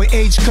start with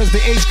H, cause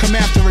the H come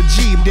after a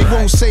G. They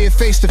won't say it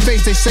face to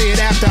face, they say it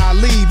after I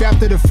leave.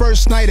 After the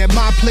first night at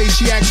my place,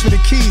 she asked for the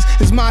keys.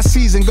 It's my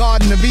season,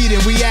 Garden of Eden,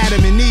 we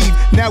Adam and Eve.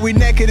 Now we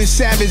naked in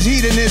savage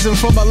hedonism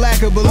from a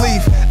lack of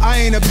belief. I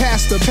ain't a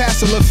pastor,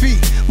 Pastor Lafitte.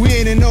 We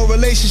ain't in no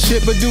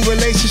relationship, but do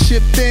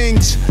relationship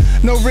things.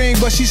 No ring,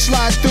 but she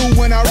slides through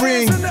when I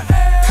ring.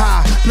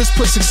 Ha, let's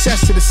put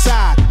success to the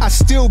side. I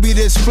still be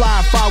this fly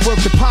if I work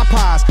the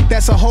Popeyes.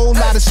 That's a whole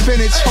lot of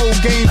spinach, whole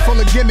game full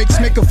of gimmicks.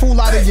 Make a fool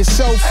out of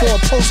yourself for a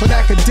post with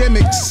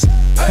academics.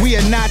 We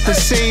are not the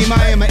same,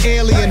 I am an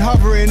alien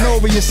hovering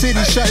over your city,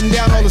 shutting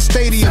down all the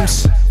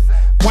stadiums.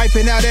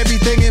 Wiping out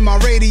everything in my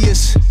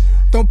radius.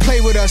 Don't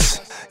play with us.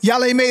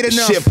 Y'all ain't made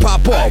enough. Shit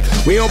pop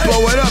off. We don't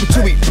blow it up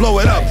till we blow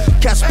it up.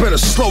 Cats better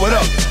slow it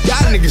up.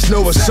 Y'all niggas know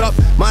what's up.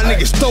 My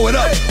niggas throw it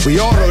up. We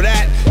all know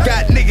that.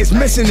 Got niggas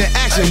missing in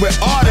action. Where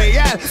are they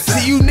at?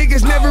 See, you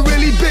niggas never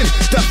really been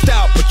stuffed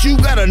out, but you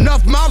got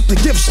enough mouth to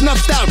get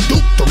snuffed out.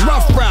 Duke the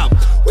rough route.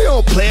 We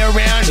don't play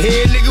around around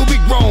here, nigga, we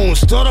grown.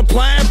 Start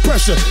applying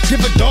pressure, give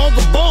a dog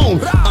a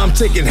bone. I'm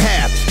taking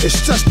half,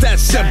 it's just that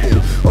simple.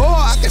 Or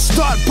I can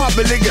start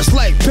popping niggas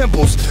like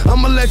pimples.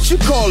 I'ma let you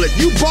call it.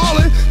 You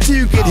ballin' till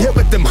you get hit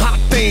with them hot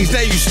things.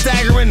 Now you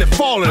staggering and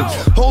falling.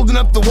 Holding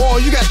up the wall,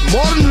 you got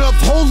more than enough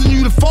holding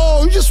you to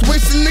fall. You just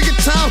wasting nigga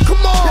time.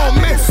 Come on,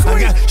 man. I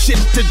got shit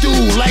to do,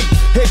 like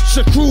hit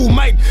your crew,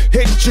 might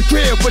hit your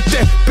crib. What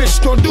that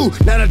bitch gon' do?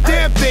 Not a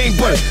damn thing,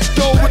 but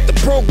go with the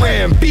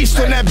program. Beast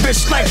on that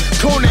bitch like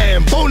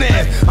Conan,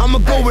 Bonan. I'ma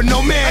go with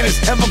no man is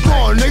ever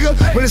gone, nigga.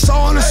 When it's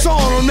all in the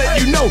song, I'll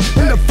let you know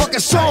in the fucking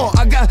song.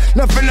 I got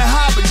nothing to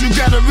hide, but you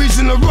got a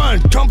reason to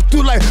run. Come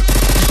through like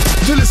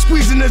till the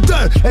squeezing is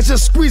done. Let's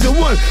just squeeze it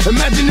one.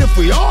 Imagine if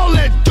we all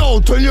let go,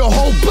 turn your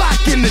whole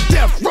block into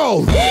death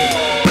row.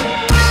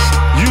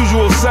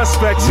 Usual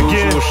suspects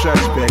again.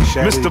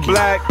 Mr.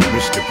 Black,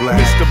 Mr.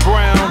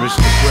 Brown,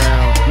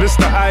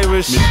 Mr.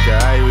 Irish,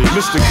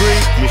 Mr.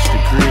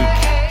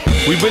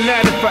 Greek. We've been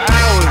at it for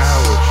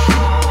hours.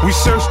 We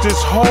searched this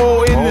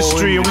whole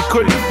industry and we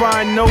couldn't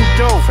find no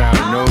dope.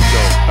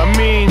 I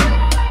mean,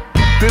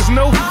 there's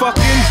no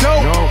fucking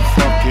dope.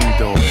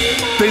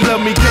 They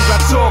love me cause I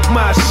talk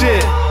my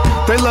shit.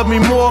 They love me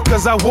more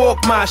cause I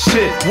walk my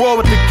shit. War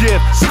with the gift,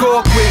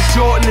 score quick,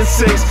 Jordan and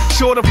 6.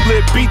 Shorter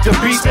flip, beat the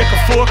beat, stick a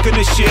fork in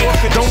the shit.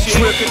 Don't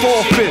trip,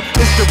 forfeit,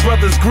 it's the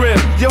brother's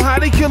grip. Yo, how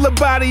they kill a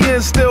body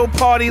and still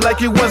party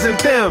like it wasn't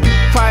them?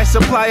 Fire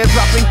supplier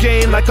dropping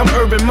game like I'm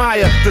Urban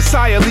Meyer.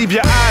 Jasiah, leave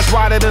your eyes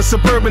wider than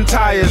suburban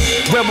tires.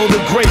 Rebel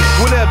the great,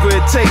 whatever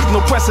it takes, no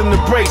pressing the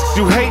brakes.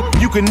 You hate,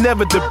 you can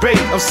never debate.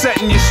 I'm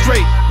setting you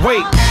straight,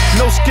 wait.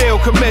 No scale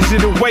can measure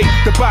the weight.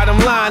 The bottom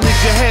line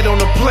is your head on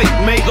the plate,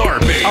 mate.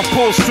 Garbage. I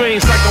pull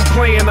strings like I'm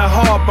playing a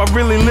harp. I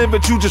really live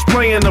it, you just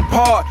playing a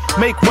part.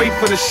 Make way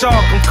for the shark,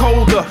 I'm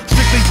colder.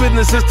 Strictly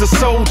business is the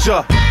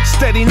soldier.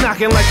 Steady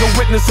knocking like a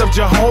witness of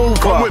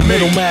Jehovah.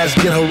 Middlemans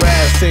get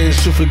harassed, saying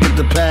shit forget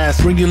the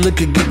past. Bring your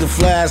liquor, get the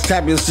flash,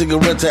 tap your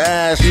cigarette to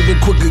ash. Even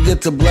quicker,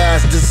 get to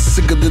blast. This is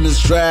sicker than this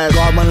trash.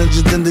 God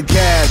manager than the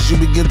cash. You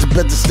begin to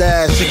bet the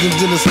stash. Chicken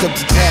dinner, step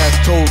to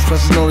task. Toes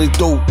pressing on their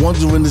throat.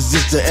 Wondering is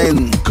this the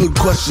end? Good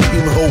question,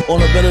 even hope.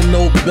 On a better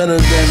note, better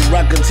than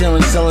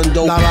racketeering, selling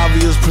dope. Not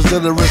obvious,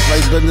 present a risk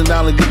like bending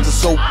down and get the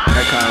soap.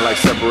 That kind of like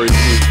separates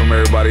me from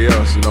everybody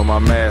else, you know, my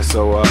man,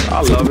 so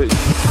I love it.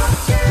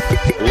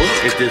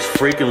 Look at this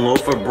freaking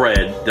loaf of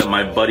bread that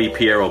my buddy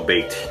Piero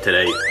baked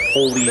today.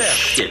 Holy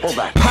shit.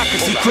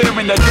 Pockets he clear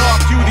in the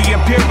dark, you the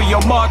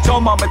imperial march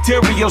on my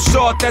material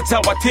short. That's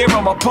how I tear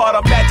them apart.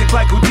 I'm magic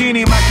like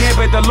Houdini. My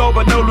Kemba the low,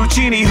 but no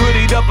Lucchini.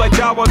 Hoodied up like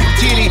Jawa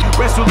Zucchini.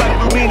 Wrestle like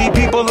Lumini.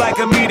 People like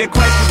me to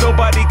Christ, but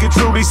nobody can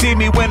truly see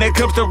me. When it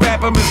comes to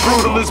rap, I'm as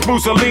brutal as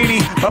Mussolini.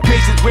 My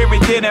patience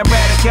wearing thin and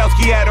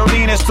Radikowski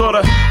Adolina.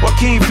 Sorta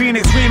Joaquin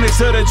Phoenix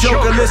remix of the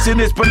Joker. Listen,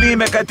 it's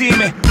bulimic, I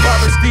demon.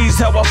 Barbers these,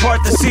 how I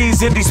part the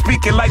seas. Indie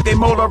speaking like they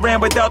molar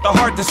ran without the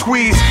heart to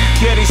squeeze.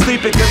 Yeah, they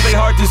sleeping cause they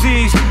heart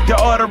disease. Their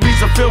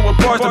arteries are filled with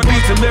bars of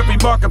beats and every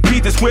mark of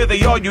beat is where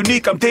they all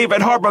unique. I'm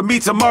David Harbour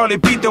meets a Marley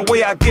beat the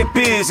way I get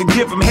biz and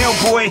give him hell,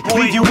 boy.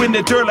 Leave you in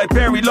the dirt like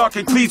Barry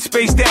Larkin, cleats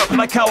spaced out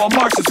like how a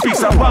Martian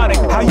speaks ironic.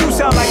 How you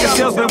sound like a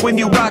salesman when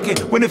you rock it,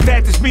 when in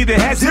fact it's me that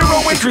has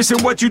zero interest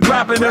in what you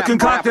dropping or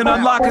concocting.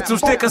 Unlock it, so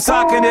stick a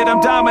sock in it.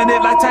 I'm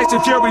dominant like Tyson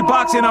Fury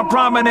boxing. I'm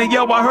prominent,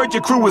 yo, I heard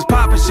your crew was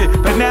popping shit,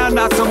 but now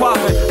not so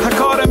often. I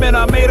caught him and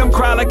I made him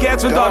cry like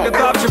Answer Dog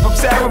adoption from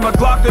Sarah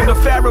McLaughlin. The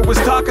Pharaoh was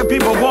talking,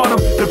 people want him.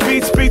 The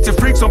beat speaks to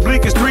freaks on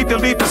Bleecker Street, the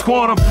leap is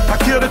quantum. I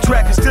kill the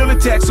track, it's still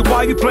intact, so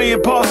why you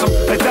playing possum?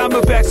 Like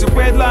Diamondbacks and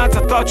red lines,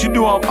 I thought you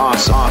knew I'm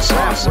awesome.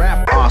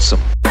 Awesome.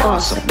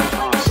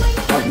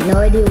 I have no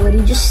idea what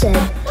he just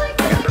said,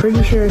 but I'm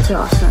pretty sure it's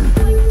awesome.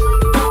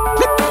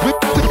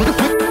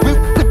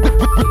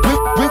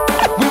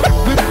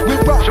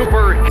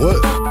 What?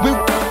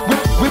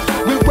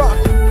 We rock.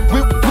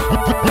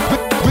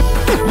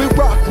 We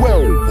rock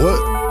well. What?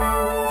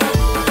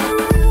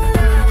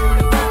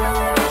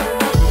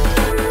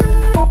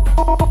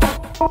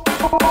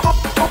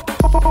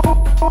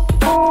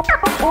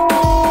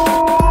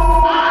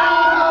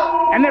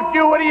 And if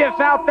you idiots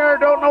out there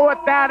don't know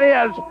what that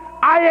is,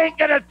 I ain't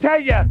gonna tell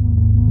you.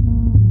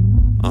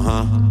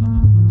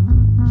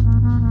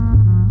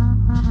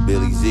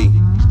 Billy Z.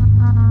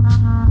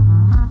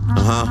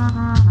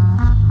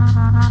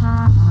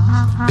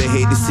 They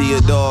hate to see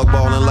a dog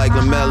ballin' like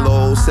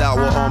LaMelo.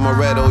 Sour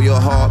amaretto, your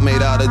heart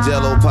made out of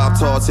jello.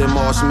 Pop-Tarts and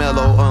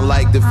marshmallow.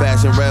 Unlike the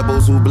fashion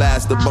rebels who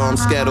blast the bomb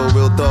skettle.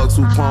 Real thugs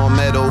who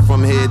palmetto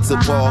from head to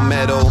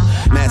palmetto.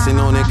 Mashing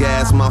on the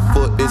gas, my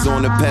foot is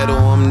on the pedal.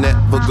 I'm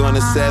never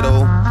gonna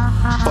settle.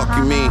 Fuck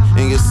you mean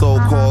in your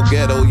so-called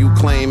ghetto. You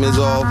claim is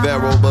all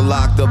vero, but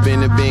locked up in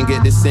the bin,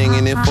 get to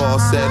singing in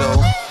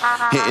falsetto.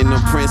 Hitting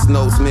them Prynce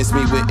notes, miss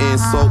me with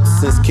insults.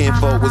 Since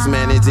kinfolk was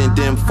managing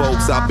them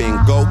folks, I've been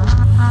goat.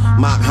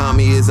 Mock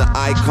homie is an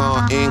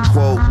icon, end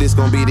quote. This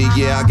gon' be the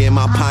year I get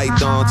my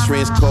python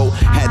trench coat.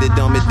 Had to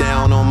dumb it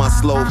down on my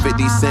slow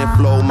 50-cent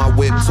flow. My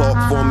whip talk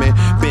for me,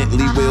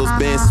 Bentley wheels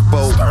been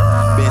spoke.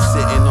 Been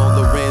sitting on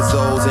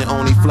Lorenzos and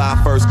only fly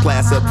first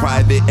class or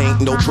private.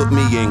 Ain't no put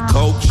me in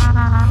coach.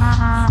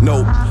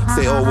 Nope,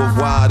 Say au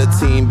revoir, the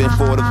team been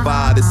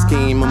fortified. The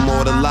scheme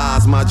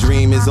immortalized. My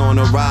dream is on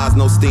the rise.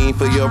 No steam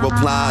for your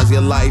replies.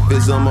 Your life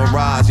is a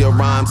mirage. Your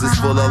rhymes is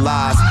full of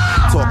lies.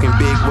 Talking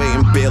big weight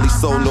and barely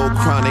sold no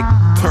chronic.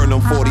 Turn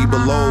them 40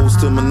 belows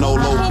to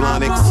Manolo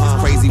Blahniks.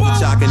 Crazy what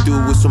y'all can do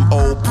with some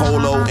old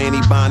polo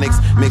antibonics.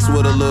 Mixed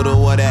with a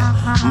little of that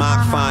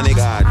mock phonics.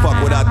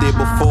 Fuck what I did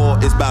before,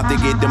 it's about to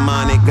get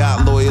demonic.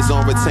 Got lawyers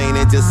on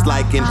retainer just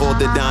like an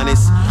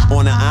orthodontist.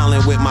 On the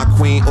island with my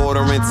queen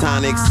ordering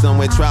tonics.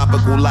 Somewhere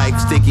tropical like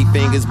sticky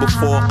fingers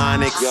before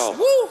onyx. Yo.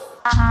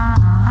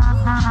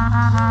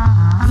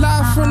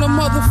 Live from the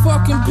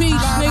motherfucking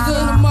beach,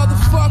 nigga. The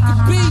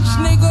motherfucking beach,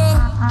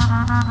 nigga.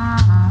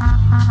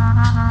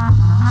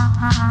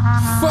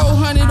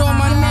 400 on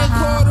my neck,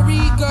 Puerto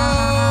Rico.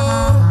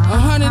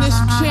 100 and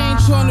some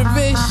change on the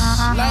wrist.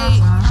 Like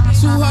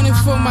 200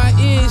 for my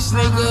ears,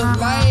 nigga.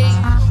 Like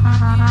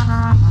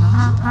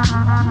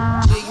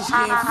niggas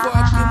getting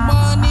fucking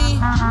money.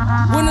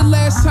 When the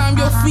last time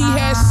your feet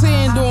had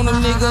sand on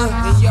them, nigga?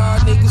 And y'all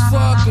niggas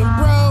fucking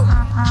broke.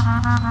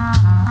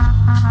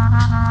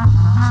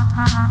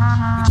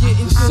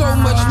 Getting so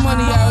much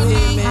money out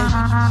here, man.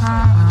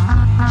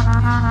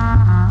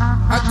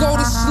 I go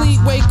to sleep,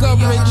 wake up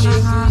rich,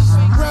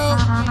 bro.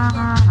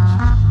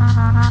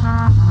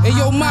 Hey,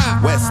 yo, Ma.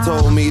 West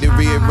told me to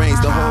rearrange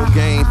the whole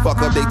game.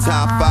 Fuck up they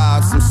top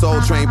 5. Some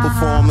Soul Train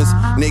performers.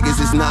 Niggas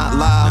is not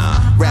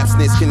live. Rap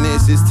snitch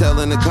is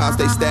telling the cops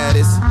they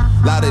status.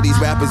 Lot of these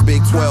rappers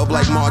Big 12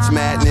 like March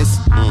Madness.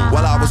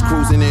 While I was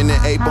cruising in the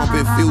A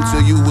bumping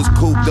Future, you was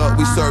cooped up.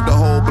 We served the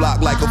whole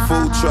block like a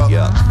food truck.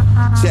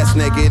 Chest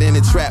naked in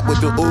the trap with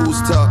the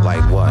ooze tuck.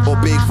 Like what? Or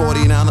Big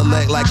 40 down the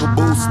leg like a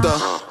booster.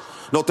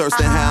 No thirst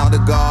in how the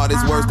guard is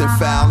worse than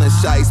foul and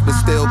shice, but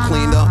still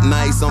cleaned up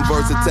nice. I'm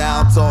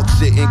versatile, talk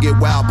shit and get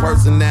wild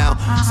personnel.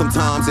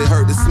 Sometimes it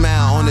hurt to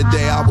smile. On the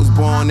day I was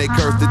born, they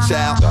cursed the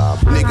child.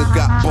 Niggas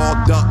got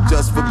balled up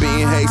just for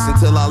being Haitian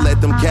till I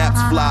let them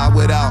caps fly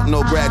without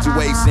no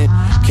graduation.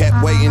 Kept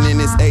waiting in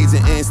this age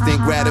of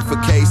instant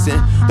gratification.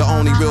 The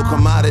only real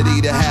commodity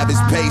to have is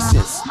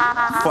patience.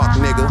 Fuck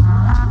nigga,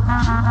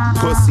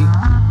 pussy.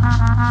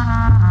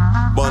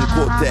 Bon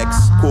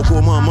cortex,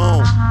 coco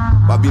maman.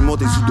 Babi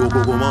monte sous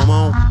coco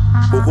maman,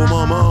 coco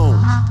maman.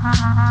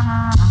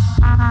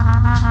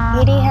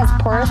 Haiti has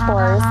porous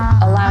borders,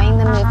 allowing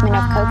the movement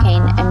of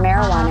cocaine and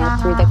marijuana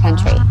through the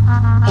country.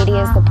 Haiti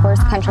is the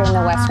poorest country in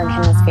the Western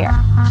Hemisphere.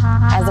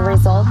 As a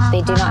result,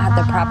 they do not have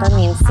the proper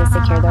means to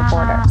secure their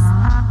borders.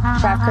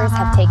 Traffickers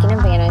have taken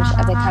advantage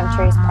of the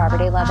country's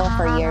poverty level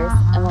for years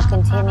and will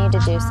continue to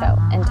do so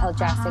until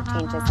drastic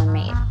changes are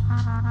made.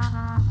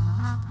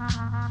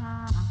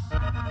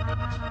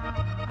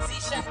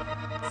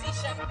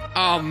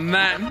 Oh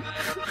man,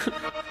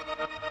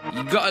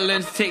 you gotta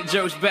learn to take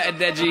jokes better,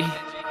 Deji.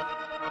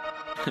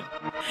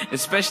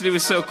 Especially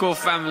with so-called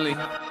family.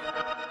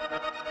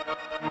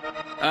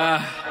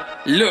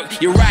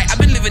 Look, you're right, I've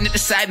been living at the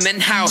Sidemen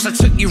house. I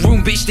took your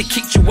room, bitch, they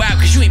kicked you out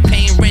cause you ain't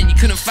paying rent, you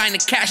couldn't find the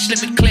cash.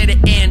 Let me clear the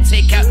air and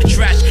take out the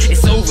trash.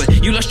 It's over,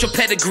 you lost your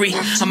pedigree.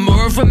 I'm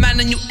more of a man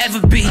than you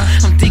ever be.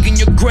 I'm digging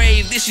your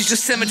grave, this is your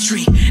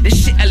cemetery.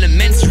 This shit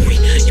elementary.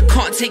 You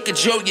can't take a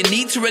joke, you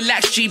need to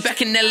relax, G.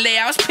 Back in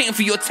LA, I was paying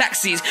for your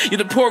taxis. You're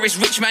the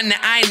poorest rich man that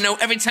I know.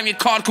 Every time your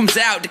card comes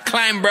out,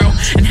 decline, bro.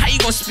 And how you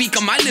gonna speak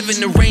on my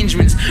living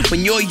arrangements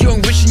when you're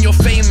young, rich, and you're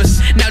famous?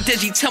 Now,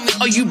 Deji, tell me,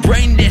 are you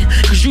brain dead?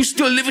 Cause you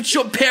still live with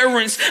your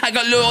parents. I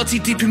got loyalty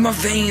deep in my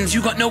veins.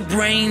 You got no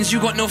brains, you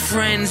got no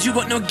friends, you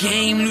got no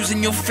game.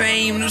 Losing your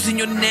fame, losing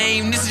your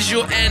name. This is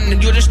your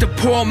end. You're just a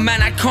poor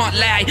man, I can't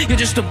lie. You're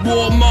just a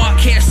Walmart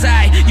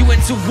KSI. You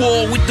went to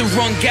war with the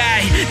wrong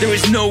guy. There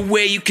is no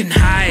way you can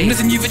hide.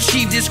 Nothing you've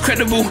achieved is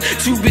credible.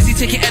 Too busy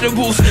taking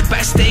edibles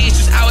backstage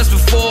just hours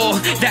before.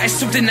 That is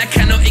something I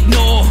cannot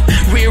ignore.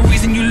 Real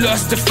reason you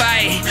lost the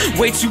fight.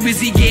 Way too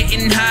busy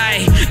getting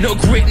high. No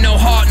grit, no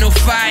heart, no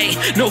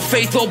fight. No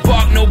faith or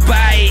bark, no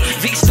bite.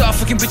 Vic star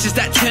fucking bitches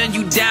that turn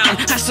you down.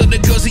 I saw the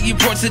girls that you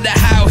brought to the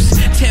house.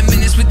 10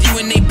 minutes with you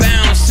and they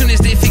bounce. Soon as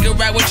they figure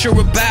out what you're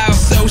about.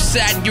 So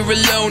sad you're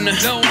alone.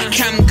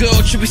 Cam girl,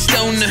 Trippie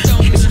stoner.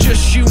 It's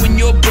just you and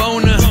your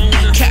boner.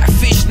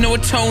 Catfish, no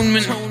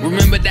atonement.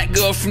 Remember that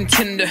girl from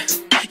Tinder?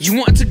 You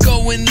wanted to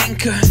go and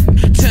link her.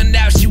 Turned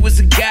out she was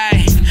a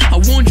guy. I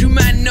warned you,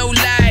 man, no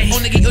lie.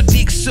 Only get your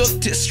dick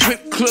sucked at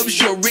strip clubs.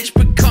 You're rich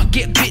but can't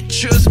get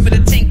bitches. For the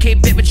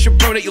 10K bet with your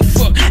bro that you'll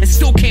fuck. And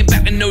still came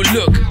back with no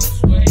look.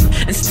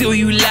 And still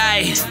you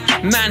lie.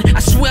 Man, I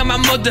swear my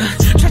mother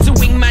tried to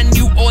wingman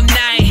you all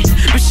night,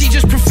 but she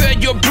just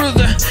preferred your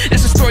brother.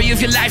 That's the story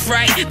of your life,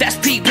 right? That's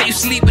peak, but you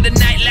sleep with a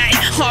nightlight.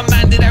 Oh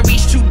man, did I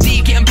reach too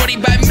deep? Getting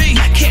bodied by me.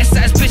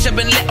 KSI's bitch, I've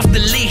been let off the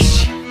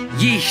leash.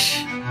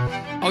 Yeesh.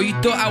 Oh, you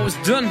thought I was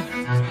done?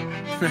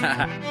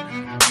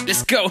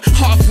 let's go.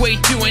 Halfway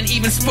through and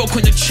even spoke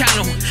on the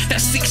channel.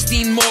 That's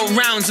 16 more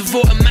rounds of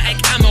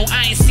automatic ammo.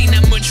 I ain't seen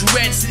that much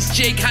red since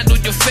Jake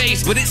handled your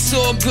face. But it's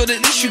all good,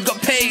 at least you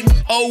got paid.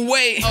 Oh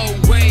wait,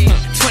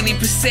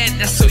 20%,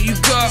 that's all you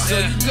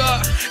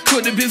got.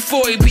 Could've been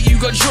 40, but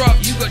you got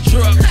dropped.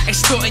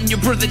 Extorting your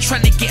brother,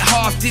 trying to get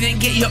half. Didn't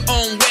get your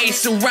own way,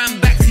 so ran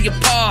back to your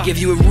pa. Give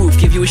you a roof,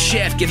 give you a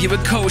chef, give you a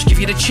coach, give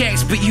you the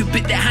checks. But you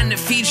bit the hand that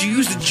feeds you,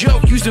 use a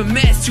joke, use a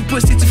mess. Too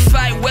pussy to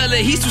fight Weller,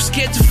 he's too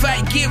scared to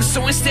fight Gibbs.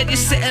 So instead you're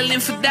settling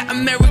for that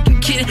American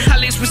kid,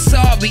 Alex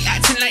Wasabi,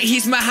 acting like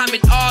he's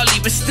Muhammad Ali,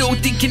 but still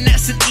thinking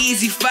that's an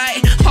easy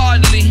fight.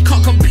 Hardly,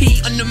 can't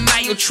compete on the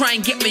mic. You'll try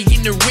and get me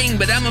in the ring,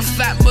 but I'm a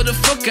fat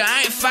motherfucker,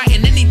 I ain't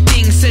fighting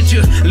anything. Said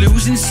you're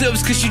losing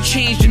subs cause you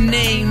changed your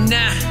name.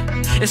 Nah,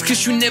 it's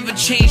cause you never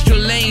changed your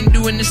lane.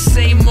 Doing the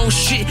same old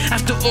shit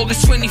after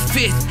August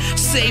 25th.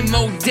 Same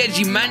old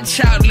deadgy man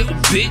child, little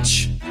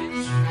bitch.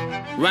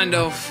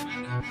 Randolph,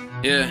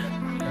 yeah.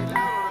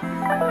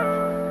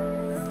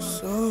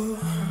 So,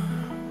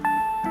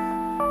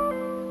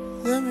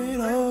 let me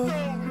know.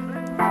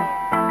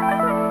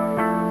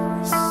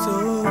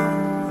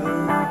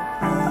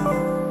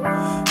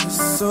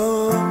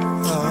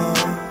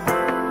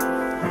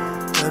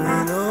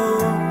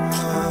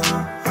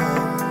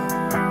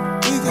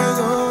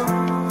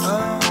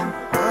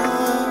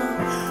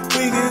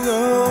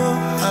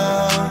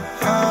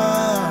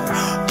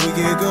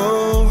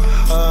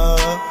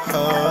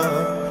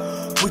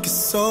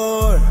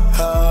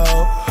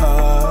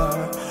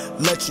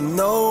 Let you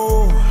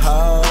know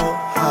how.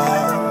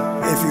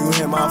 If you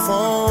hit my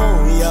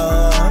phone,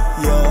 yeah.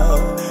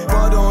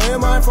 But don't hit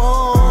my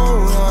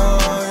phone,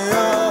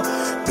 yeah.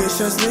 Bitch,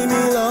 just leave me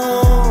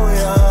alone,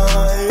 yeah.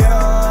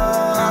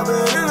 I've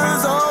been in the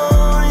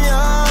zone,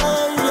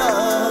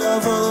 yeah.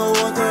 Follow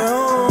what they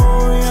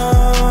own,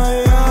 yeah.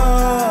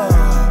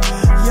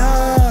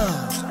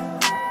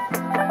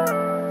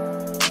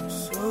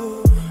 So,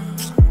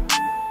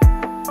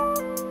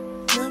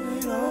 let me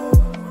know.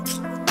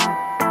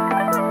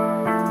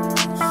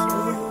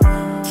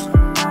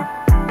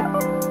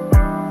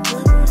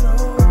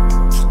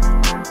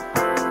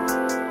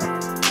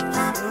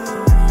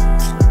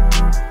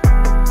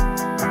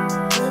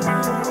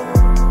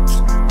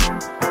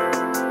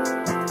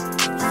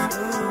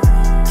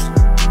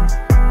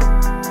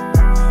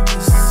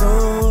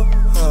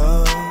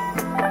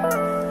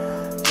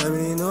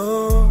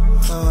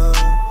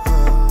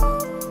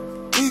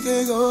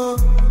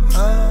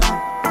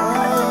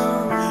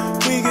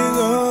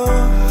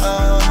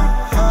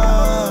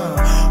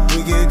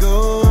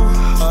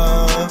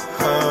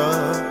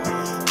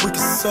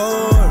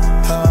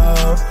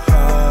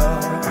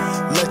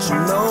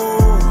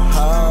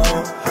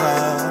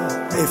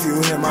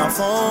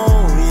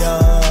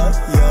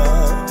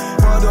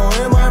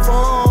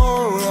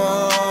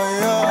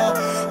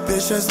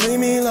 Just leave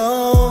me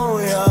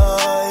alone, yeah.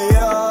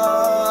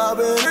 I've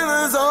been in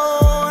the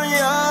zone,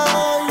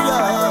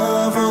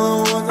 yeah. Follow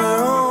what they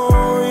own,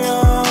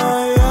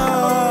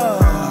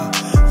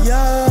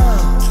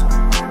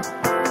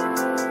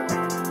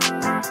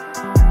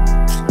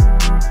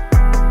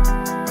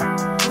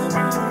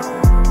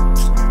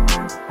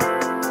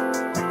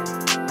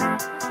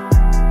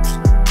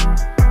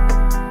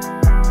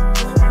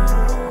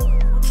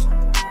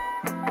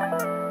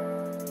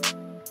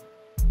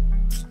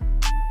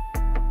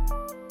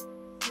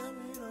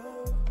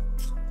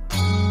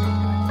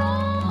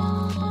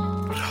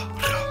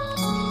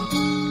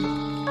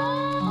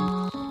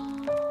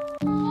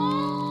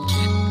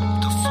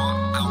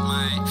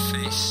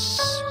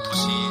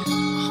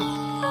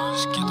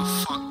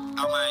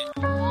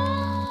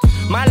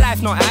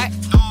 Not act,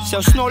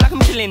 sell snow like I'm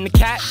killing the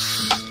cat.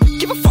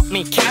 Give a fuck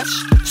me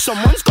cash.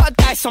 Someone's gotta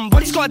die,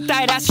 somebody's gotta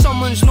die. That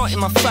someone's not in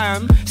my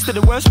fam. Still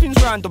the world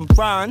spins round and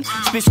round.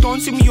 Spit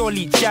scones in me all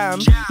eat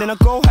jam. Then I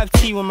go have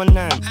tea with my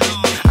nan.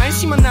 I ain't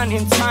seen my nan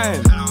in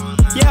time.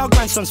 Yeah, her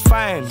grandson's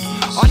fine.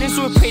 Audience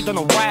will pray, don't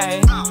know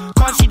why.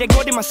 Can't see the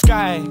God in my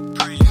sky.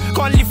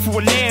 Can't live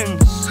through a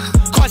lens.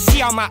 Can't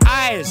see out my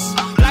eyes.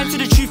 Lying to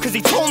the truth cause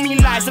they told me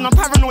lies. And I'm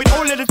paranoid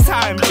all of the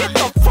time. Get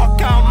the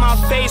fuck out my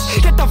face.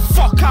 Get the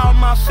fuck out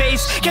my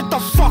face. Get the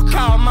fuck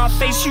out my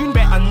face. You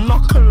better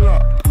knuckle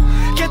up.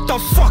 Get the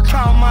fuck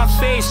out my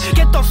face.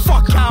 Get the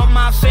fuck out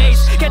my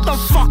face. Get the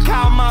fuck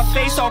out my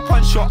face. I'll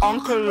punch your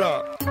uncle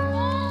up.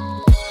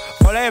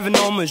 All I ever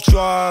known was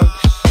drugs.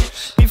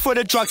 Before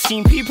the drug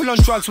scene, people on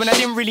drugs when I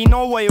didn't really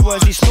know what it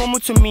was. It's normal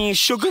to me,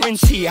 sugar and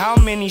tea. How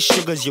many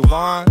sugars you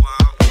want?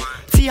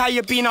 See how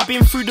you been, I've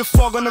been through the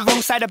fog on the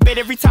wrong side of bed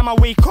every time I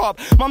wake up.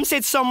 Mum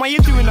said, son, what you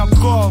doing up,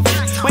 gov?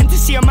 Went to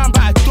see a man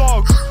by a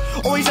dog.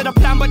 Always had a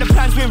plan, but the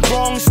plans went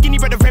wrong. Skinny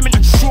brother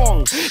remnant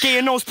strong. Get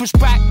your nose pushed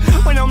back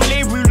when I'm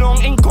labelled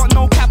long. Ain't got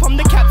no cap, I'm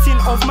the captain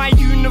of my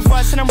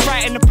universe and I'm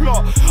writing the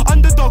plot.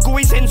 Underdog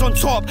always ends on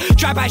top.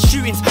 Drive-by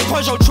shootings,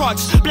 Peugeot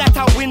trucks, blacked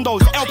out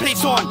windows, L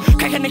plates on.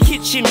 Crack in the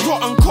kitchen,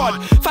 rotten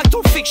cod. Fact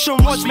or fiction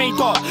was made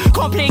up.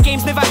 Can't play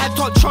games, never had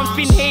top trumps.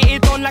 Been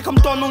hated on like I'm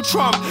Donald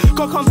Trump.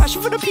 Got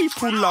compassion for the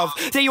people, love.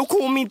 They all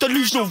call me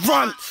delusional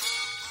runt.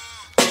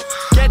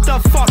 Get Get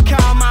the fuck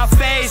out of my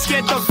face.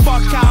 Get the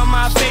fuck out of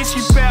my face.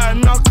 You better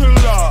knuckle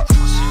up.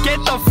 Get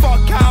the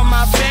fuck out of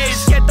my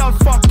face. Get the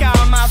fuck out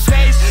of my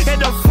face. Get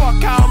the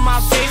fuck out of my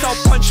face. I'll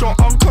punch your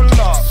uncle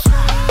up.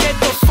 Get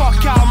the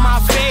fuck out of my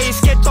face.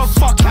 Get the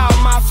fuck out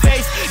of my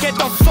face. Get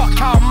the fuck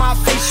out of my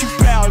face. You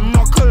better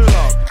knuckle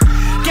up.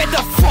 Get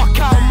the fuck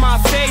out of my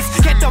face.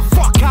 Get the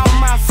fuck out of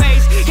my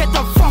face. Get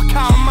the fuck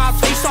out of my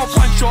face. I'll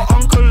punch your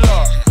uncle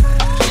up.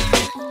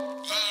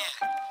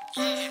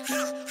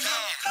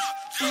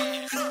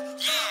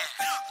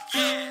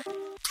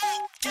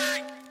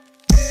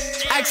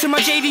 Ask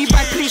my JD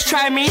back, please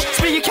try me.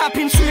 Split your cap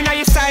in two, now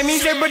you sign me.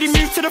 Everybody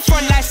move to the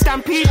front like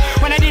Stampede.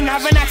 When I didn't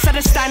have an axe, had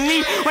a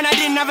Stanley. When I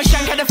didn't have a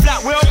shank, had a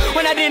flat wheel.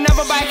 When I didn't have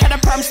a bike, had a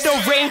pram. Still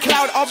rain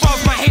cloud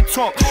above my head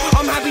top.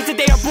 I'm happy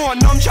today I bought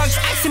nunchucks.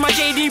 Ask my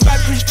JD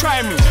back, please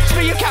try me.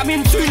 Split your cap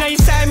in two, now you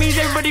sign me.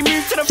 Everybody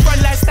move to the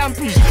front like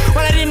Stampede.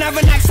 When I didn't have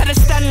an axe, had a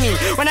Stanley.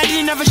 When I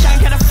didn't have a shank,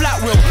 had a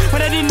flat wheel.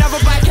 When I didn't have a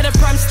bike, had a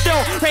pram. Still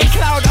rain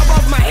cloud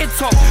above my head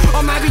top.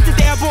 I'm happy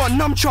today I bought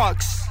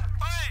nunchucks.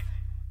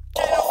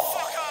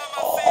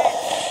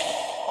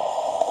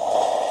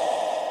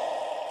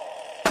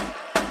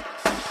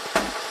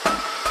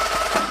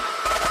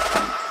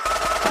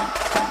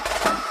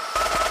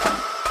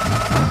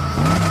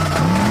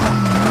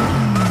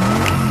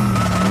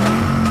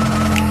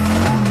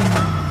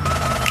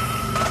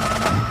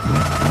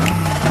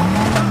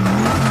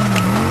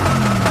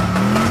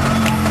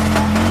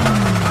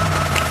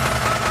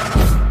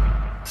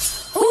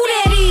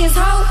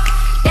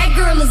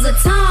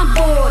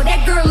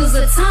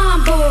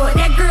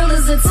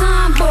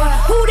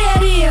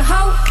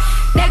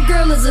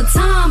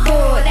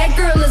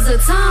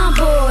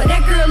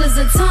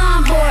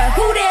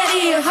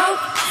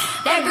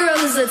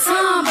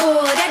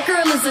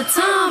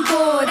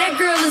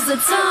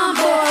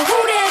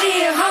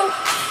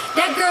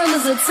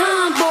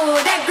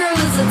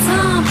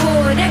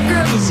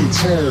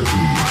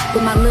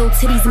 With my little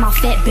titties and my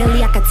fat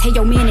belly, I can tell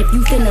your man if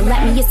you finna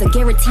let me, it's a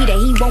guarantee that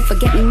he won't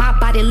forget me. My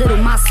body little,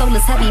 my soul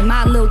is heavy.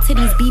 My little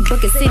titties be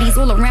booking cities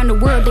all around the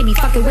world. They be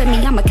fucking with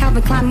me. I'm a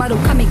Calvin Klein model,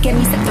 come and get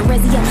me. Set the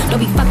resi up, don't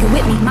be fucking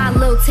with me. My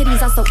little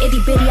titties are so itty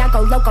bitty, I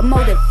go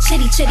locomotive,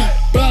 chitty chitty,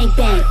 bang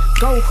bang.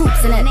 Gold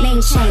hoops and a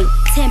name chain,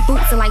 10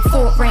 boots and like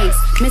 4 rings.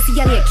 Missy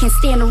Elliott can't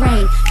stand the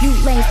rain. You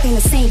lanes playing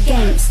the same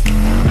games.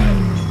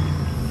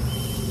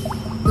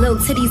 Little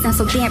titties and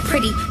so damn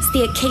pretty.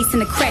 Staircase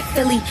in a crack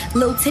Philly.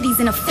 Little titties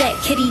and a fat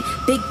kitty.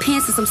 Big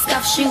pants and some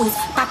stuffed shoes.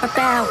 Bow bow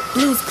bow.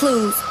 Blues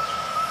Clues.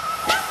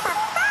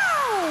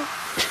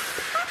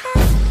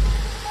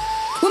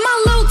 With my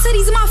little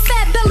titties and my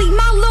fat belly.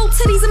 My little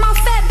titties and my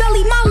fat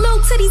belly. My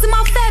little titties and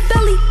my fat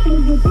belly.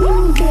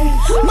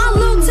 My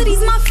little titties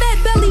and my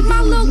fat belly.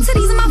 My little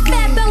titties and my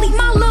fat belly.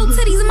 My little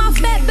titties and my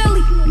fat belly.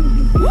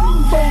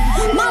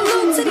 My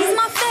little titties and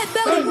my fat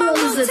belly. My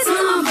little titties and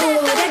my fat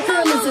belly. That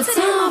girl is a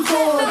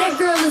tomboy. That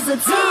girl is a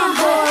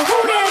tomboy. Who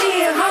that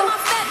is, ho?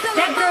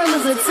 That girl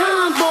is a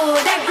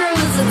tomboy. That girl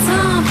is a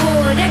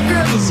tomboy. That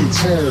girl is a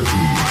tomboy.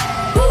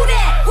 Who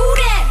that? Who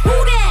that? Who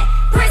that?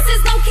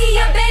 Princess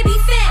Nokia, baby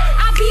fat.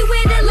 I be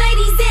where the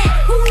ladies at.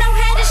 Who know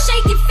how to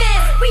shake it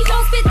fast? We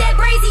gon' spit that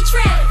brazy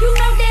trap. You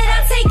know that I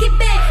take it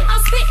back.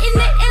 I'm spitting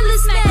the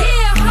endless map.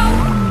 Yeah, ho.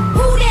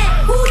 Who that?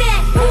 Who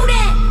that? Who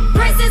that?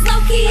 Princess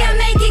Nokia,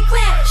 make it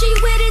clap. She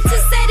with it to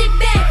set it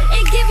back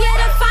and give you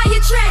the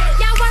fire track.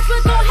 Y'all watch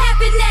what gon'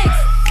 happen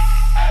next.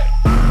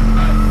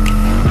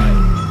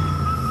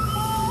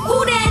 Who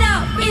that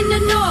up in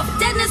the north?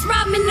 Dennis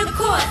robbing the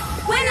court.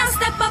 When I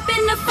step up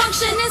in the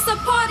function, it's a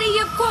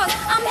party, of course.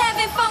 I'm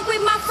having fun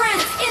with my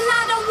friends, and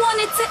I don't want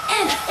it to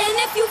end. And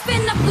if you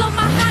finna blow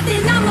my hot,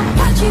 then I'ma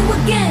punch you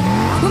again.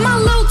 With my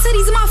little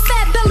titties and my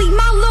fat belly,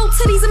 my little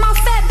titties and my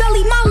fat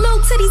belly, my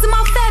little titties and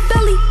my fat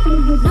belly.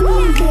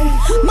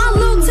 My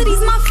little titties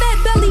and my fat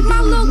belly,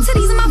 my little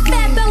titties and my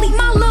fat belly,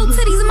 my little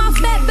titties and my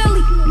fat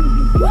belly.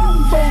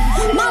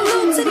 My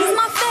little titties and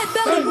my fat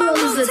belly, my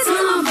little titties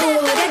and my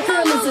fat belly. That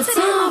girl is a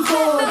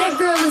tomboy, that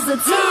girl is a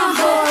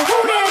tomboy. Who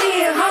that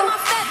is, ho?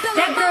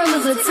 That girl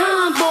is a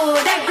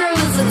tomboy, that girl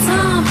is a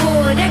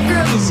tomboy, that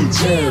girl is a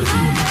tomboy.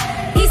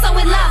 He's so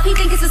in love, he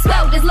think it's a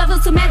spell. This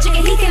levels to magic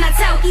and he cannot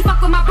tell. He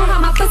fuck with my bro, how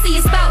my pussy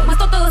is spelled. My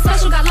toto is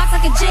special, got locks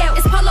like a jail.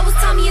 It's Polo, it's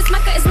Tommy, it's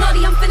Mecca, it's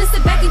naughty. I'm finna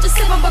sit back and just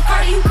sip on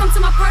Bacardi. You come to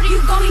my party,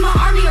 you gon' be my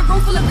army. A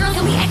room full of girls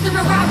and we acting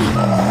real rowdy.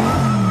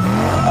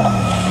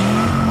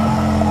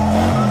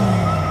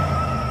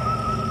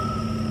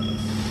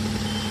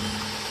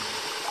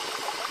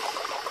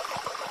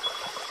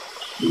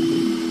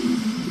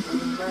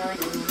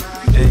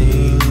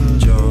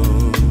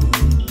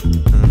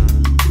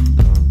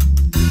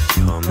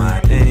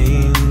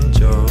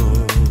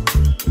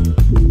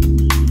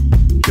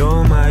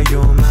 You're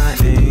my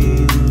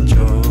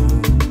angel.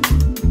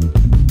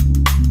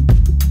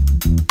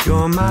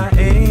 You're my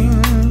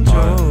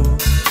angel.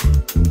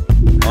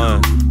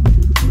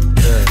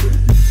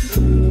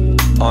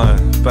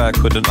 I'm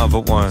back with another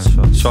one.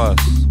 Trust.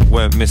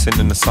 went missing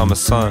in the summer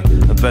sun.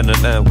 And Ben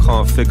and M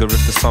can't figure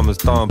if the summer's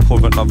done. Pour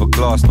another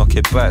glass, knock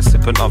it back,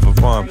 sip another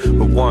rhyme.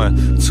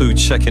 Rewind, 2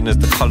 checking as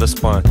the colour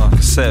spine.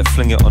 Cassette,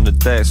 fling it on the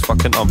decks,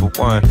 fucking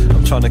unrewind.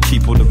 I'm trying to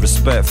keep all the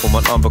respect for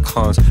my number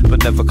cons,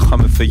 but never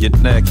coming for your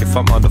neck if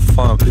I'm on the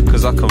farm.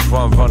 Cause I can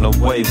run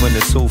away when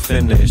it's all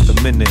finished.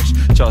 Diminish,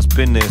 just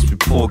business, we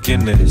pour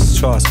Guinness.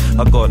 Trust,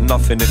 I got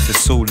nothing if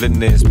it's all in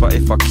this. But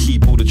if I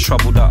keep all the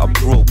trouble that I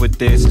brought with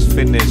this, it's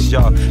finished,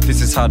 yeah.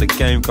 This is how the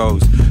game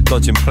goes.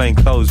 Dodging plain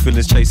clothes,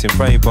 villains chasing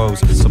rainbows.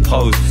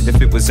 Suppose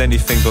if it was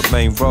anything but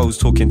main roads,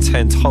 talking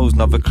 10 toes,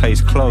 another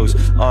case closed.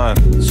 I'm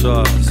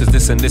sure, cause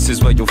this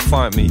is where you'll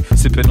find me.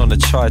 Sipping on a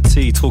chai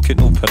tea, talking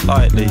all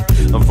politely.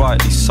 And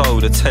rightly so,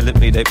 they're telling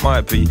me they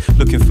might be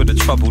looking for the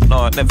trouble,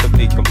 nah, never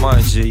make your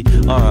mind, G.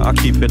 I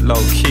keep it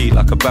low key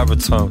like a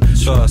baritone.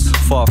 Trust,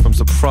 far from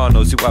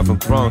sopranos who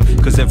haven't grown.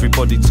 Cause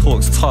everybody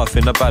talks tough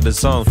in a bad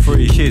zone.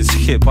 3 kids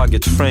hit, I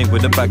get trained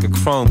with a bag of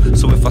chrome.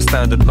 So if I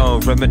stand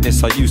alone,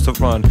 reminisce I used to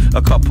run.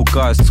 A couple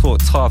guys talk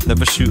tough,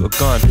 never shoot a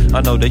gun.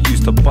 I know they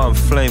used to bum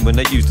flame when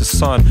they used the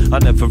sun. I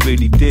never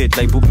really did,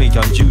 label me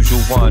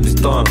unusual one. It's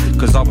done,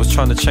 cause I was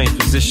trying to change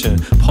position.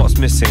 Parts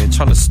missing,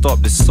 trying to stop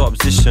this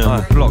opposition.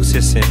 Blocks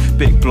hissing,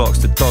 big blocks,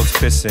 the dogs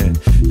pissing.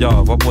 Yo,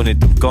 I wanted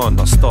them gone,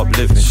 I stopped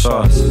living.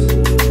 Trust,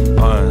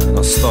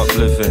 I stopped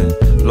living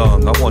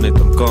long. I wanted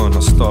them gone, I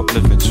stopped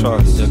living.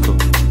 Trust, yeah, cool.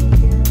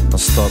 I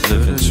stopped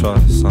living.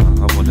 Trust, I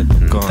wanted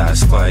them gone.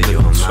 That's why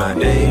you're my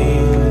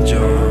angel.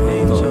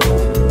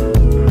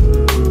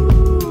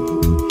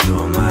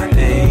 You're my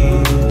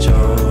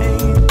angel.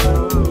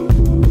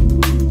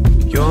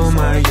 You're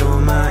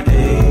my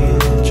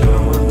angel.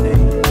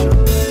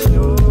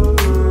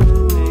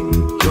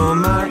 You're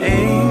my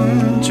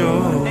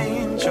angel.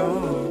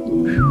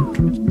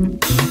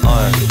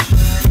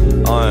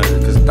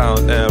 Cause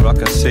down there I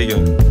can see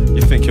you.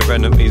 You think your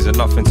enemies are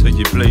nothing till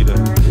you bleed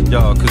them.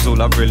 Yo, cause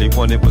all I really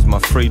wanted was my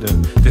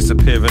freedom.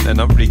 Disappearing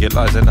and I'm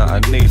realising that I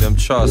need them.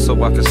 Trust,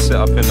 so I can sit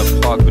up in the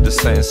park with the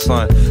same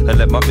sign and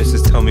let my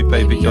missus tell me,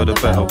 baby, you're the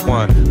better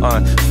one.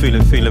 I'm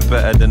feeling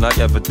better than I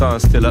ever done.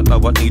 Still I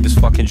know I need this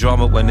fucking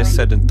drama when it's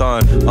said and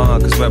done.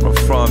 Cause where I'm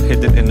from,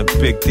 hidden in the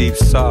big deep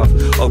south,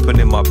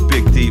 opening my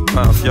big deep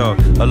mouth. Yo,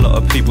 a lot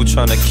of people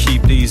trying to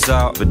keep these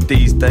out, but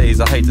these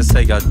days I hate to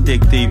say I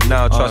dig deep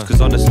now. Trust,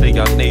 cause honestly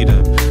I need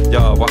them.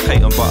 Yo, I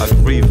hate them but I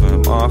grieve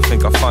them. I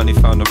think I finally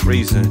found a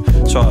reason.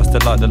 Trust,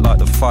 like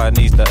the fire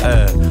needs the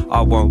air.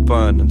 I won't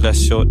burn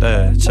unless you're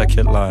there. Check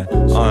it line.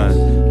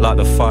 Like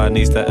the fire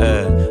needs the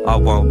air. I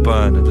won't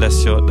burn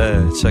unless you're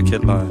there. Check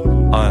it line.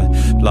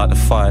 Like the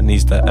fire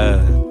needs the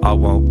air. I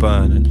won't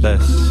burn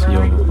unless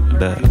you're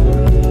there.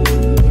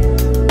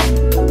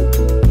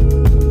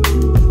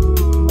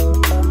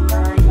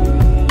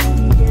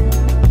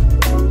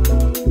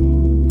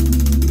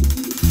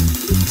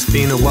 It's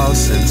been a while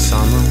since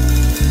summer.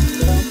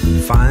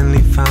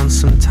 Finally found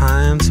some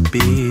time to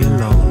be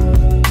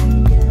alone,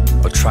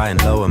 or try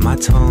and lower my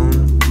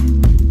tone.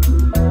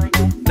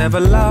 Never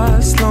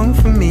lasts long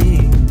for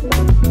me,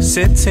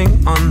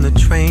 sitting on the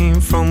train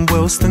from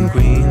Wilston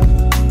Green,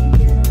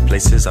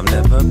 places I've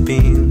never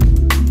been.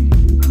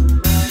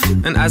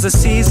 And as the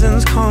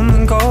seasons come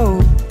and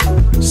go,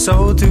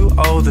 so do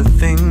all the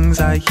things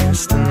I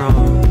used to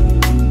know.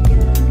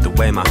 The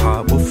way my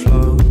heart will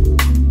flow.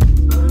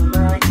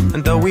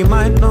 And though we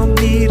might not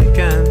meet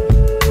again,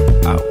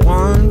 I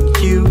want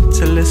you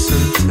to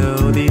listen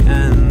till the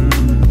end,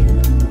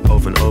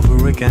 over and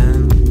over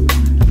again.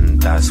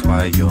 And that's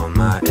why you're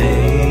my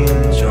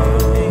angel.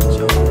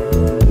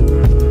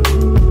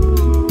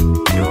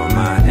 You're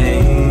my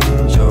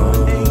angel.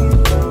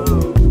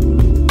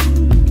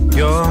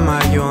 You're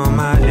my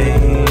angel.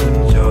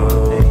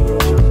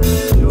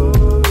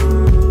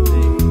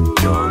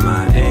 You're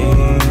my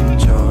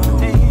angel.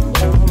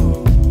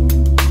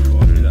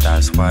 And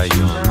that's why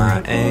you're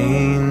my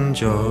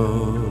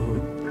angel.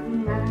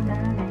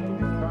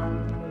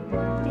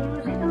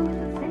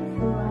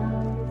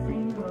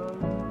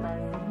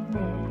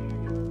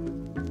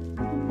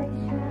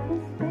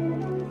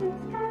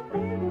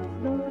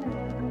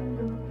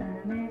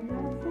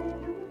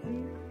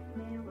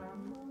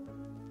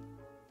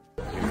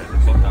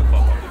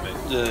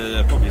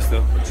 Yeah, probably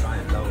still.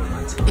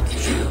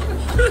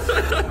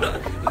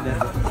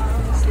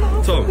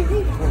 Tom.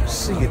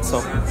 Sing it,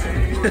 Tom.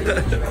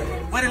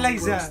 Where the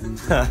ladies at?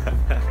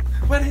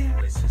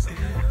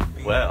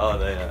 Where are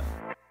they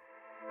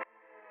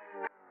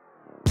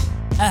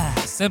at?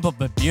 Simple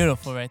but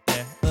beautiful right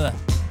there. Ugh.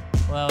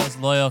 Well, it was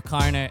Loyal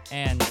Carner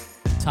and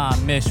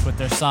Tom Mish with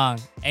their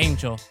song,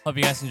 Angel. Hope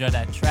you guys enjoyed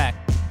that track.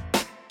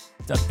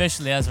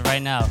 Officially, as of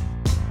right now,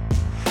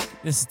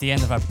 this is the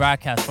end of our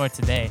broadcast for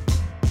today.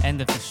 End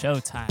of the show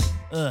time.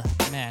 Ugh,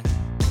 man.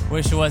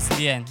 Wish it was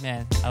the end,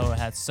 man. I would have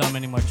had so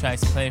many more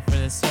tracks to play for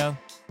this show.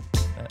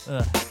 But,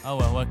 oh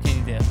well, what can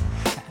you do?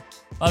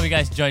 Hope you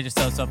guys enjoyed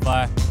yourselves so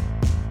far.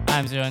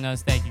 I'm Zero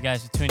Nose. Thank you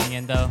guys for tuning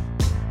in, though.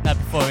 Now,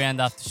 before we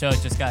end off the show,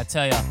 just gotta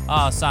tell y'all,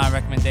 all song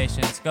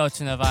recommendations, go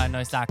to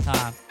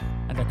NirvanaNoise.com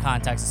under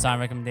contacts and song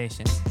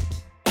recommendations.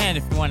 And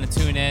if you want to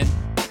tune in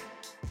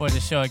for the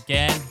show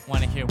again,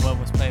 want to hear what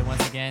was played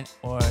once again,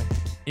 or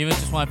even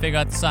just want to figure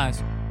out the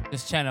songs,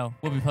 this channel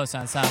will be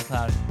posted on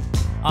SoundCloud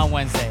on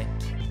Wednesday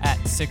at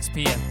 6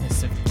 p.m.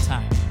 Pacific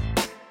time.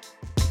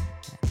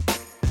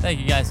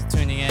 Thank you guys for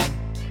tuning in.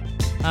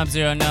 I'm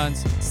Zero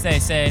Knowns. Stay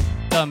safe,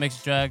 don't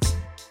mix drugs,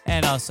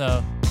 and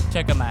also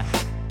check out my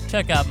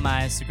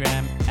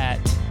Instagram at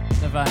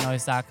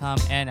nirvananoise.com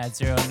and at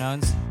Zero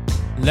Knowns.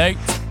 Late.